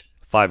 which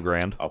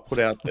 $5,000 I'll put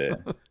out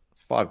there.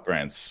 It's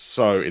 $5,000.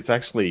 So it's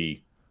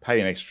actually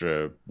pay an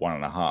extra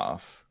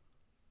 1.5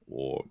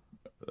 or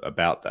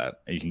about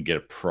that, and you can get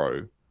a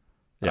Pro.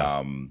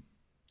 Yeah.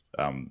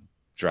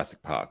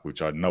 Jurassic Park,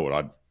 which I know what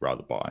I'd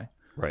rather buy.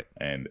 Right.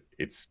 And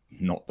it's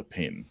not the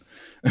pin.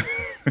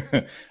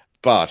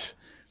 But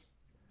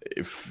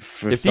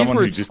if these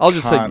were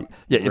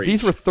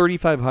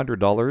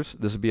 $3,500,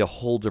 this would be a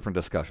whole different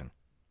discussion.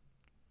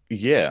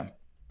 Yeah,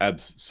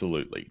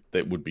 absolutely.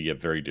 That would be a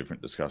very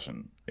different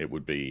discussion. It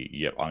would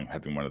be, I'm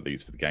having one of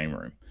these for the game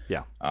room.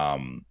 Yeah.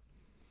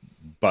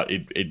 But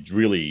it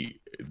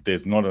really,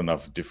 there's not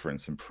enough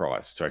difference in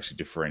price to actually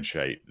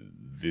differentiate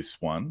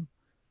this one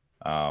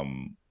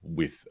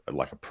with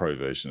like a Pro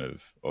version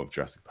of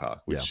Jurassic Park,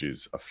 which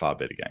is a far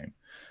better game.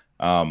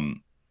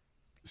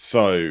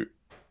 So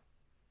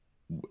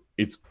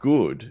it's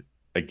good,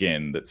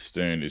 again, that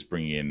Stern is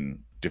bringing in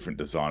different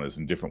designers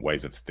and different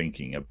ways of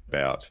thinking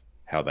about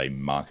how they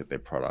market their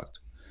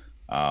product.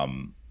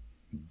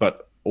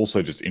 But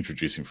also just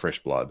introducing fresh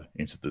blood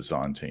into the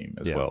design team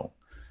as well.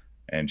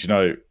 And, you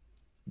know,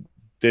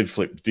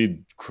 Deadflip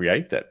did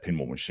create that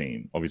pinball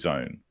machine of his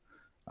own.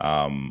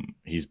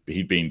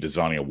 He'd been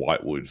designing a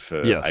Whitewood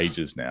for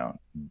ages now.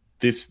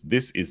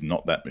 This is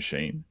not that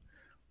machine.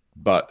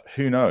 But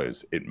who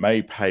knows? It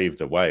may pave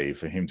the way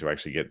for him to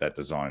actually get that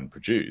design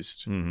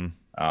produced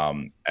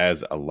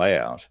as a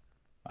layout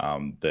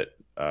that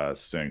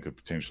Stern could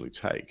potentially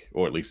take,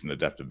 or at least an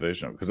adapted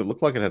version of it, because it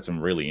looked like it had some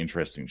really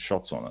interesting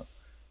shots on it.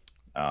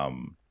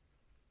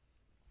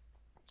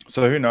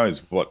 So who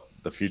knows what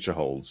the future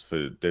holds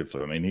for Dead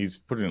Flip? I mean, he's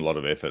put in a lot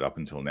of effort up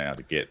until now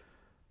to get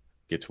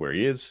to where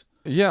he is.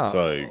 Yeah.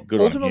 So good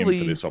on him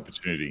for this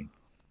opportunity.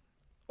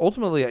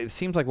 Ultimately, it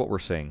seems like what we're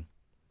seeing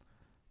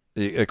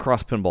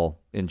across pinball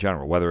in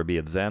general, whether it be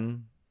at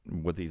Zen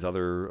with these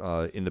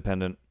other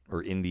independent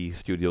or indie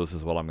studios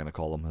is what I'm going to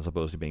call them, as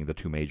opposed to being the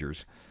two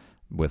majors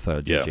with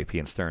JJP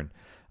and Stern.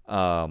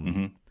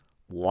 A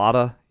lot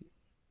of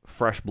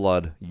fresh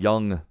blood,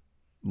 young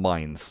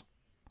minds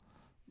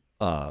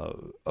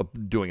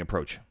doing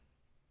approach.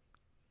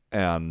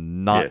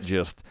 And not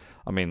just,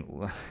 I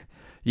mean,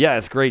 yeah,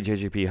 it's great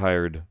JJP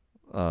hired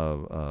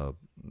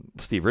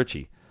Steve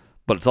Ritchie,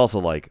 but it's also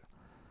like,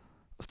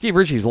 Steve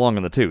Ritchie's long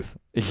in the tooth.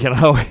 You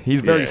know,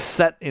 he's very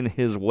set in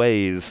his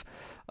ways,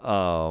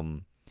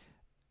 and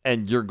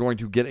you're going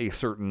to get a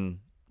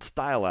certain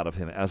style out of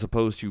him, as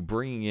opposed to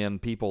bringing in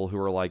people who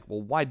are like,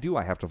 well, why do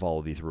I have to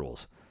follow these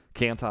rules?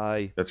 Can't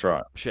I? That's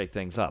right. Shake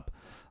things up.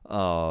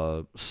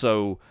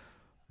 So,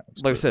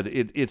 like I said,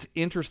 it's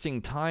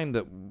interesting time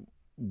that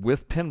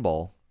with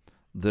pinball,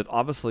 that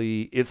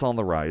obviously it's on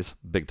the rise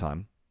big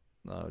time,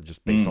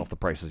 just based off the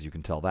prices, you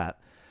can tell that.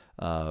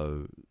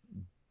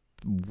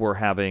 We're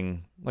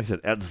having, like I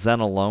said, at Zen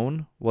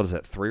alone, what is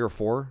it, 3 or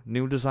 4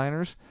 new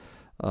designers?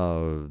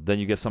 Then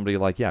you get somebody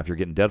like, if you're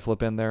getting Dead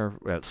Flip in there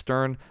at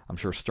Stern, I'm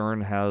sure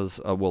Stern has,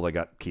 they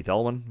got Keith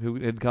Elwin who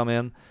had come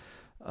in.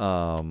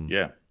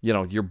 You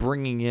know, you're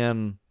bringing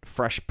in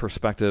fresh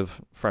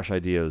perspective, fresh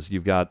ideas.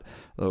 You've got,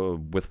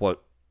 with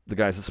what the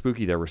guys at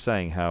Spooky there were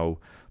saying, how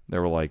they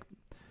were like,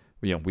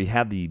 you know, we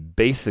had the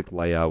basic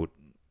layout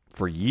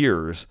for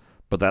years,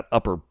 but that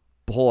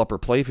whole upper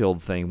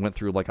playfield thing went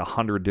through like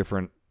 100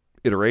 different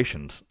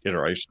iterations,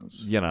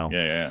 you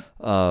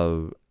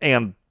know.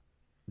 And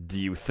do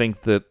you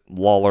think that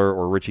Lawler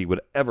or Ritchie would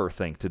ever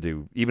think to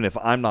do, even if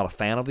I'm not a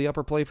fan of the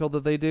upper playfield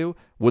that they do,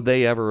 would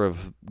they ever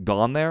have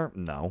gone there?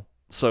 No.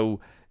 So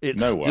it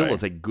still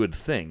is a good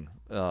thing,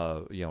 you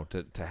know,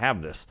 to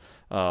have this.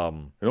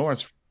 It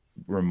almost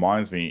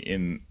reminds me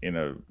in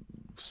a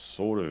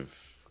sort of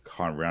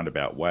kind of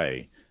roundabout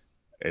way.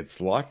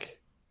 It's like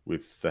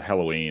with the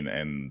Halloween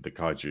and the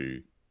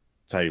Kaiju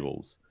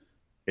tables,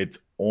 it's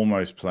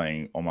almost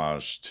playing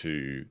homage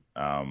to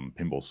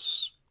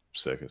Pinball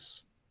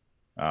Circus.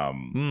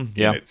 And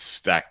it's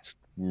stacked,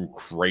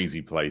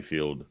 crazy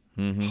playfield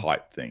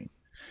hype thing.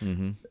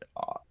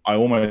 I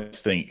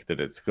almost think that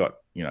it's got,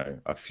 you know,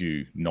 a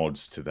few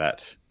nods to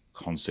that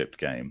concept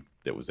game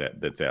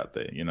that's out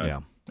there, you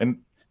know. And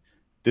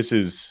this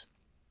is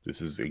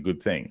a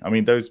good thing. I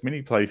mean, those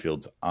mini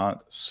playfields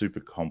aren't super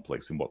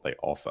complex in what they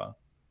offer,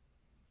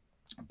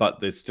 but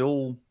they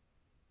still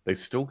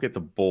get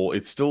the ball.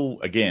 It's still,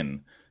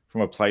 again,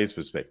 from a player's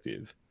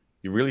perspective,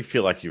 you really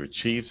feel like you've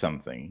achieved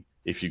something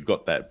if you've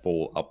got that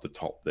ball up the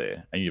top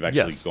there and you've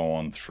actually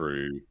gone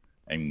through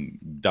and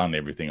done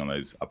everything on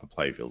those upper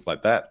playfields.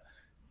 Like, that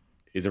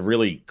is a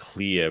really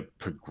clear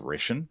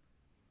progression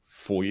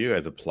for you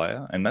as a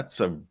player, and that's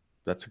a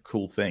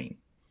cool thing,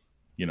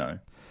 you know.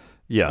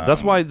 Yeah,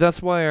 that's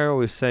why I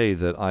always say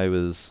that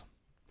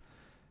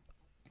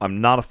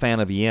I'm not a fan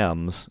of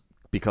EMs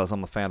because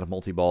I'm a fan of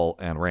multi-ball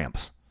and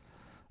ramps.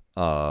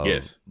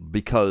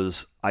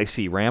 Because I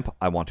see ramp,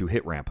 I want to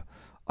hit ramp.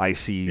 I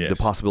see the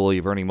possibility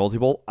of earning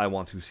multi-ball, I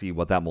want to see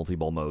what that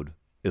multi-ball mode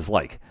is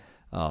like.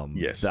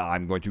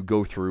 I'm going to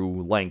go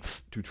through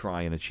lengths to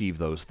try and achieve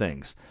those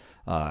things.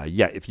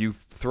 If you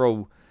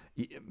throw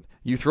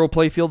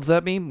playfields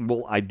at me,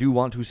 well, I do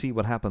want to see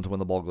what happens when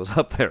the ball goes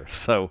up there.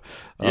 So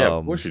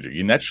of course you do.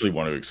 You naturally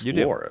want to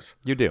explore it.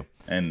 You do.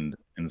 And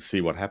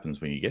see what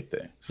happens when you get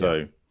there.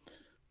 So,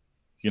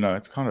 you know,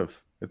 it's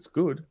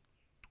good.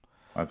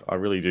 I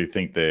really do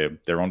think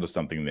they're onto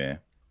something there.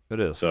 It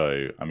is.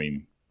 So, I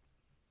mean,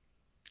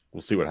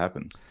 we'll see what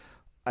happens.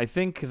 I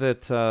think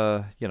that,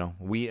 you know,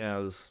 we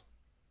as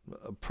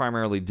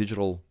primarily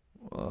digital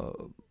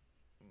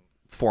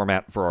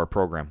format for our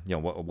program, you know,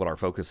 what our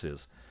focus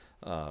is,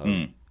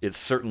 it's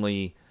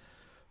certainly,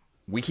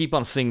 we keep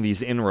on seeing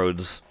these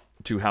inroads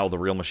to how the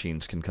real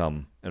machines can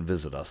come and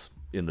visit us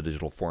in the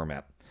digital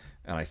format.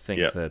 And I think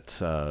that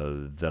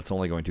that's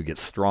only going to get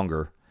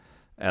stronger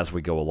as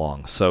we go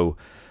along. So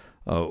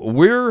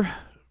we're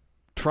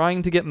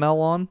trying to get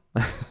Mel on.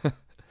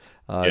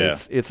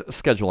 It's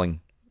scheduling.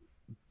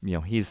 You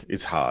know,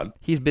 it's hard.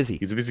 He's busy.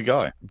 He's a busy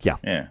guy. Yeah.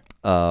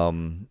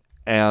 And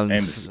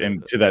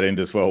to that end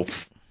as well,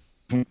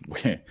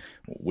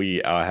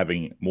 we are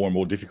having more and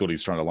more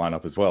difficulties trying to line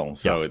up as well.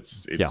 So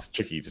it's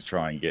tricky to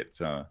try and get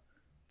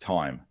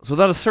time. So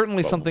that is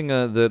certainly something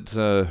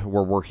that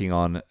we're working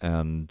on,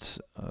 and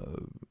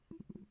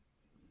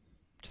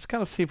just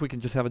kind of see if we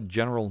can just have a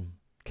general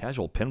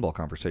casual pinball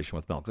conversation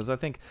with Mel, because I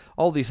think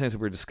all these things that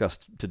we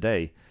discussed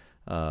today,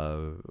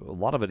 a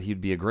lot of it he'd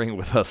be agreeing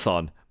with us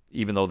on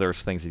even though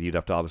there's things that you'd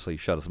have to obviously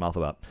shut his mouth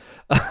about.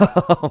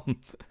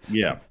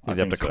 Yeah, you'd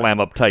have to clam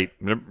up tight.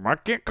 I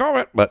can't call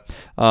it, but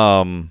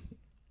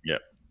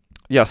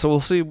yeah. So we'll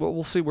see.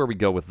 We'll see where we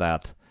go with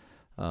that.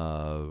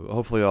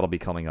 Hopefully that'll be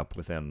coming up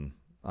within.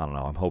 I don't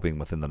know. I'm hoping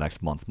within the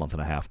next month and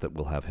a half that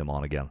we'll have him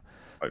on again.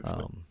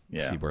 Hopefully.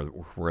 See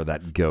where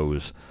that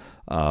goes.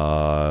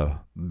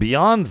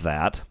 Beyond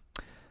that,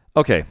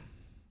 okay.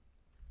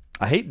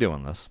 I hate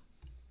doing this,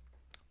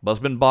 but it's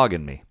been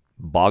bugging me.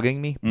 Bugging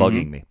me?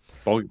 Bugging me.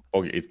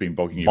 It's been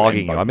bogging you.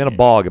 Bogging you. I'm in a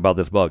bog about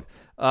this bug.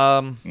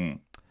 So,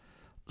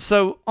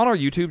 on our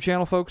YouTube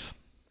channel, folks,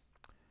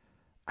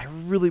 I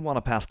really want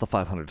to pass the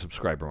 500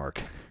 subscriber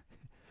mark.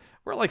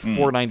 We're like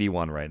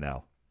 491 right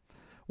now.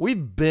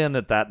 We've been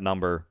at that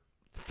number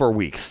for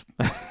weeks.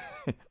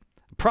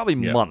 Probably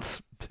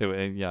months, too.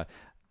 And yeah,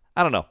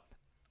 I don't know.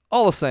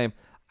 All the same,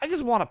 I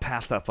just want to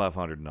pass that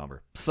 500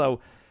 number.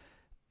 So,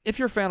 if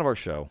you're a fan of our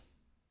show,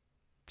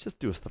 just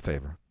do us the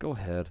favor. Go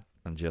ahead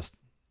and just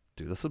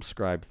do the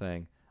subscribe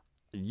thing.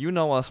 You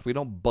know us. We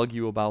don't bug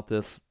you about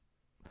this.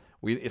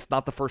 It's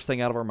not the first thing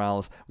out of our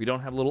mouths. We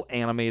don't have little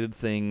animated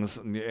things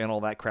and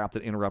all that crap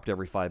that interrupt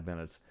every 5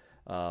 minutes.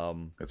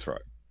 That's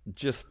right.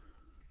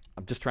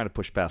 I'm just trying to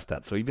push past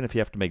that. So even if you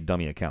have to make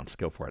dummy accounts,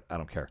 go for it. I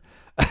don't care.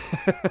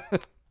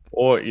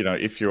 Or,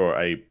 if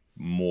you're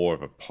more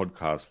of a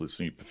podcast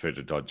listener, you prefer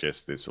to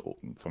digest this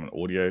from an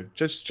audio,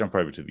 just jump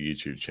over to the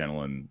YouTube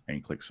channel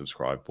and click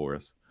subscribe for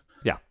us.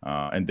 Yeah.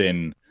 And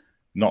then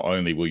not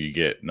only will you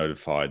get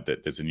notified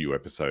that there's a new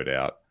episode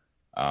out,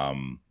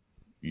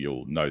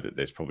 you'll know that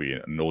there's probably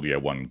an audio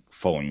one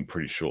following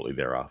pretty shortly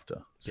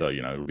thereafter. So,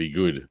 it'll be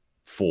good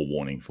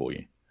forewarning for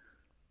you.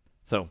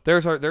 So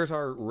there's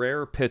our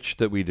rare pitch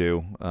that we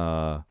do.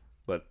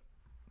 But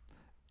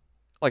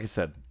like I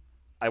said,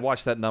 I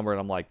watched that number and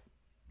I'm like,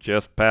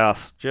 just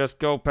pass. Just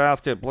go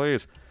past it,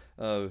 please.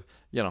 We're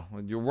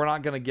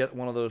not going to get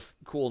one of those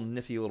cool,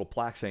 nifty little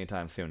plaques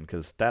anytime soon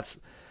because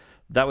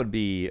that would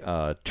be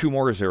 2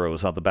 more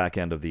zeros on the back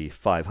end of the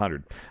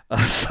 500.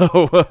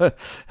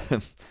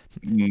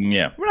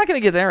 Yeah, we're not going to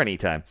get there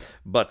anytime.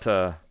 But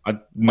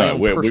no,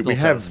 we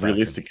have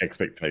realistic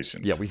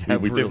expectations. Yeah, we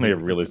definitely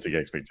have realistic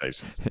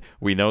expectations.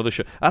 We know the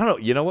show. I don't know.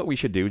 You know what we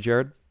should do,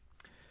 Jared?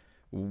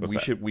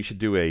 We should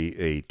do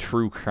a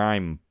true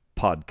crime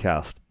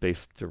podcast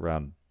based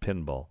around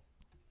pinball.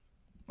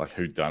 Like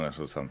whodunit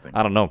or something.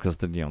 I don't know because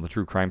the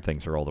true crime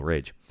things are all the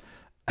rage.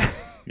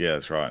 Yeah,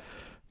 that's right.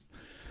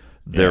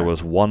 There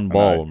was one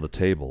ball on the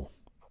table.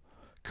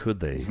 Could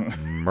they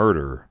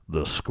murder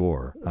the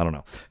score? I don't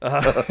know.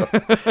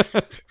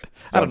 I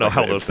don't know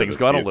how those things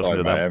go. I don't listen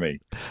to them.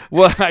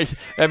 Well, I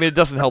mean, it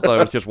doesn't help that I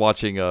was just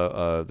watching.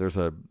 There's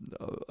a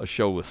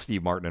show with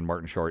Steve Martin and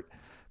Martin Short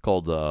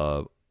called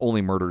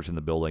 "Only Murders in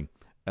the Building,"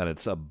 and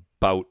it's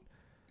about.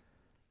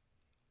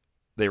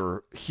 They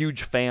were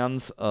huge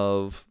fans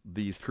of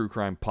these true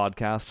crime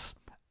podcasts,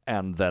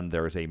 and then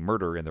there's a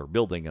murder in their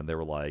building, and they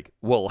were like,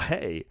 "Well,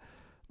 hey,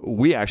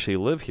 we actually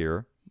live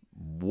here.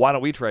 Why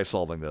don't we try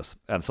solving this?"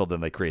 And so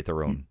then they create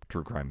their own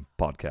true crime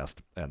podcast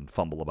and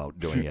fumble about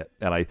doing it.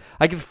 And I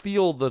can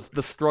feel the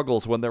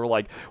struggles when they were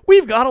like,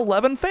 "We've got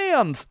 11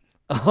 fans."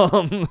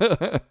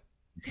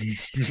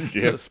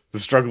 Yes, the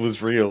struggle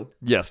is real.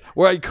 Yes.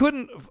 Where I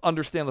couldn't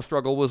understand the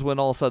struggle was when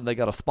all of a sudden they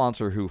got a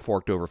sponsor who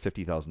forked over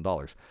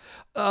 $50,000.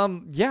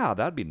 Yeah,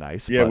 that'd be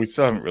nice. Yeah, but we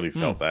still haven't really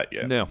felt that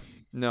yet. No.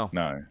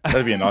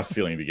 That'd be a nice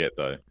feeling to get,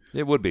 though.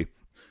 It would be.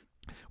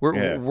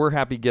 We're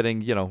happy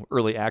getting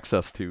early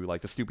access to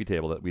like the Stoopy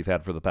table that we've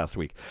had for the past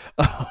week.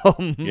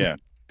 Yeah,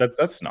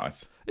 that's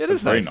nice.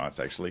 That's very nice,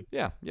 actually.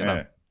 Yeah, you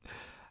know.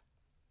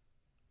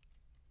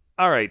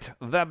 All right.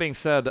 That being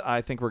said,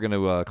 I think we're going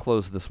to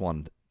close this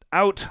one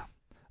out.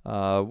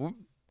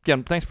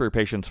 Again, thanks for your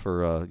patience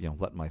for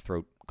letting my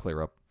throat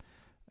clear up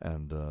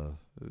and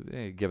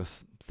give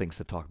us things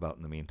to talk about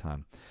in the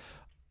meantime.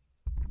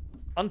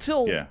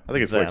 Until I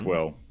think it's worked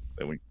well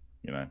that we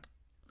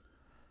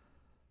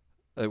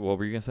what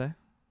were you gonna say?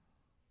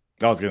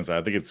 I was gonna say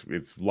I think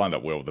it's lined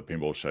up well with the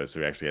pinball show,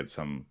 so we actually had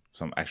some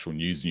actual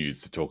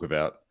news to talk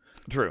about.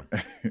 True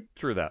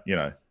that.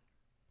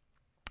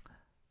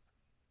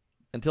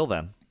 Until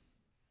then,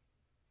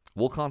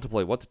 we'll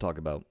contemplate what to talk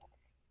about,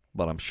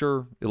 but I'm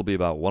sure it'll be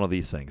about one of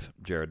these things,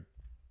 Jared.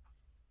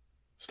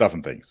 Stuff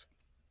and things.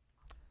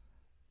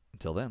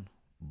 Until then,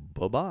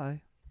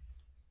 bye-bye.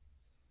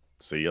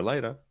 See you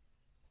later.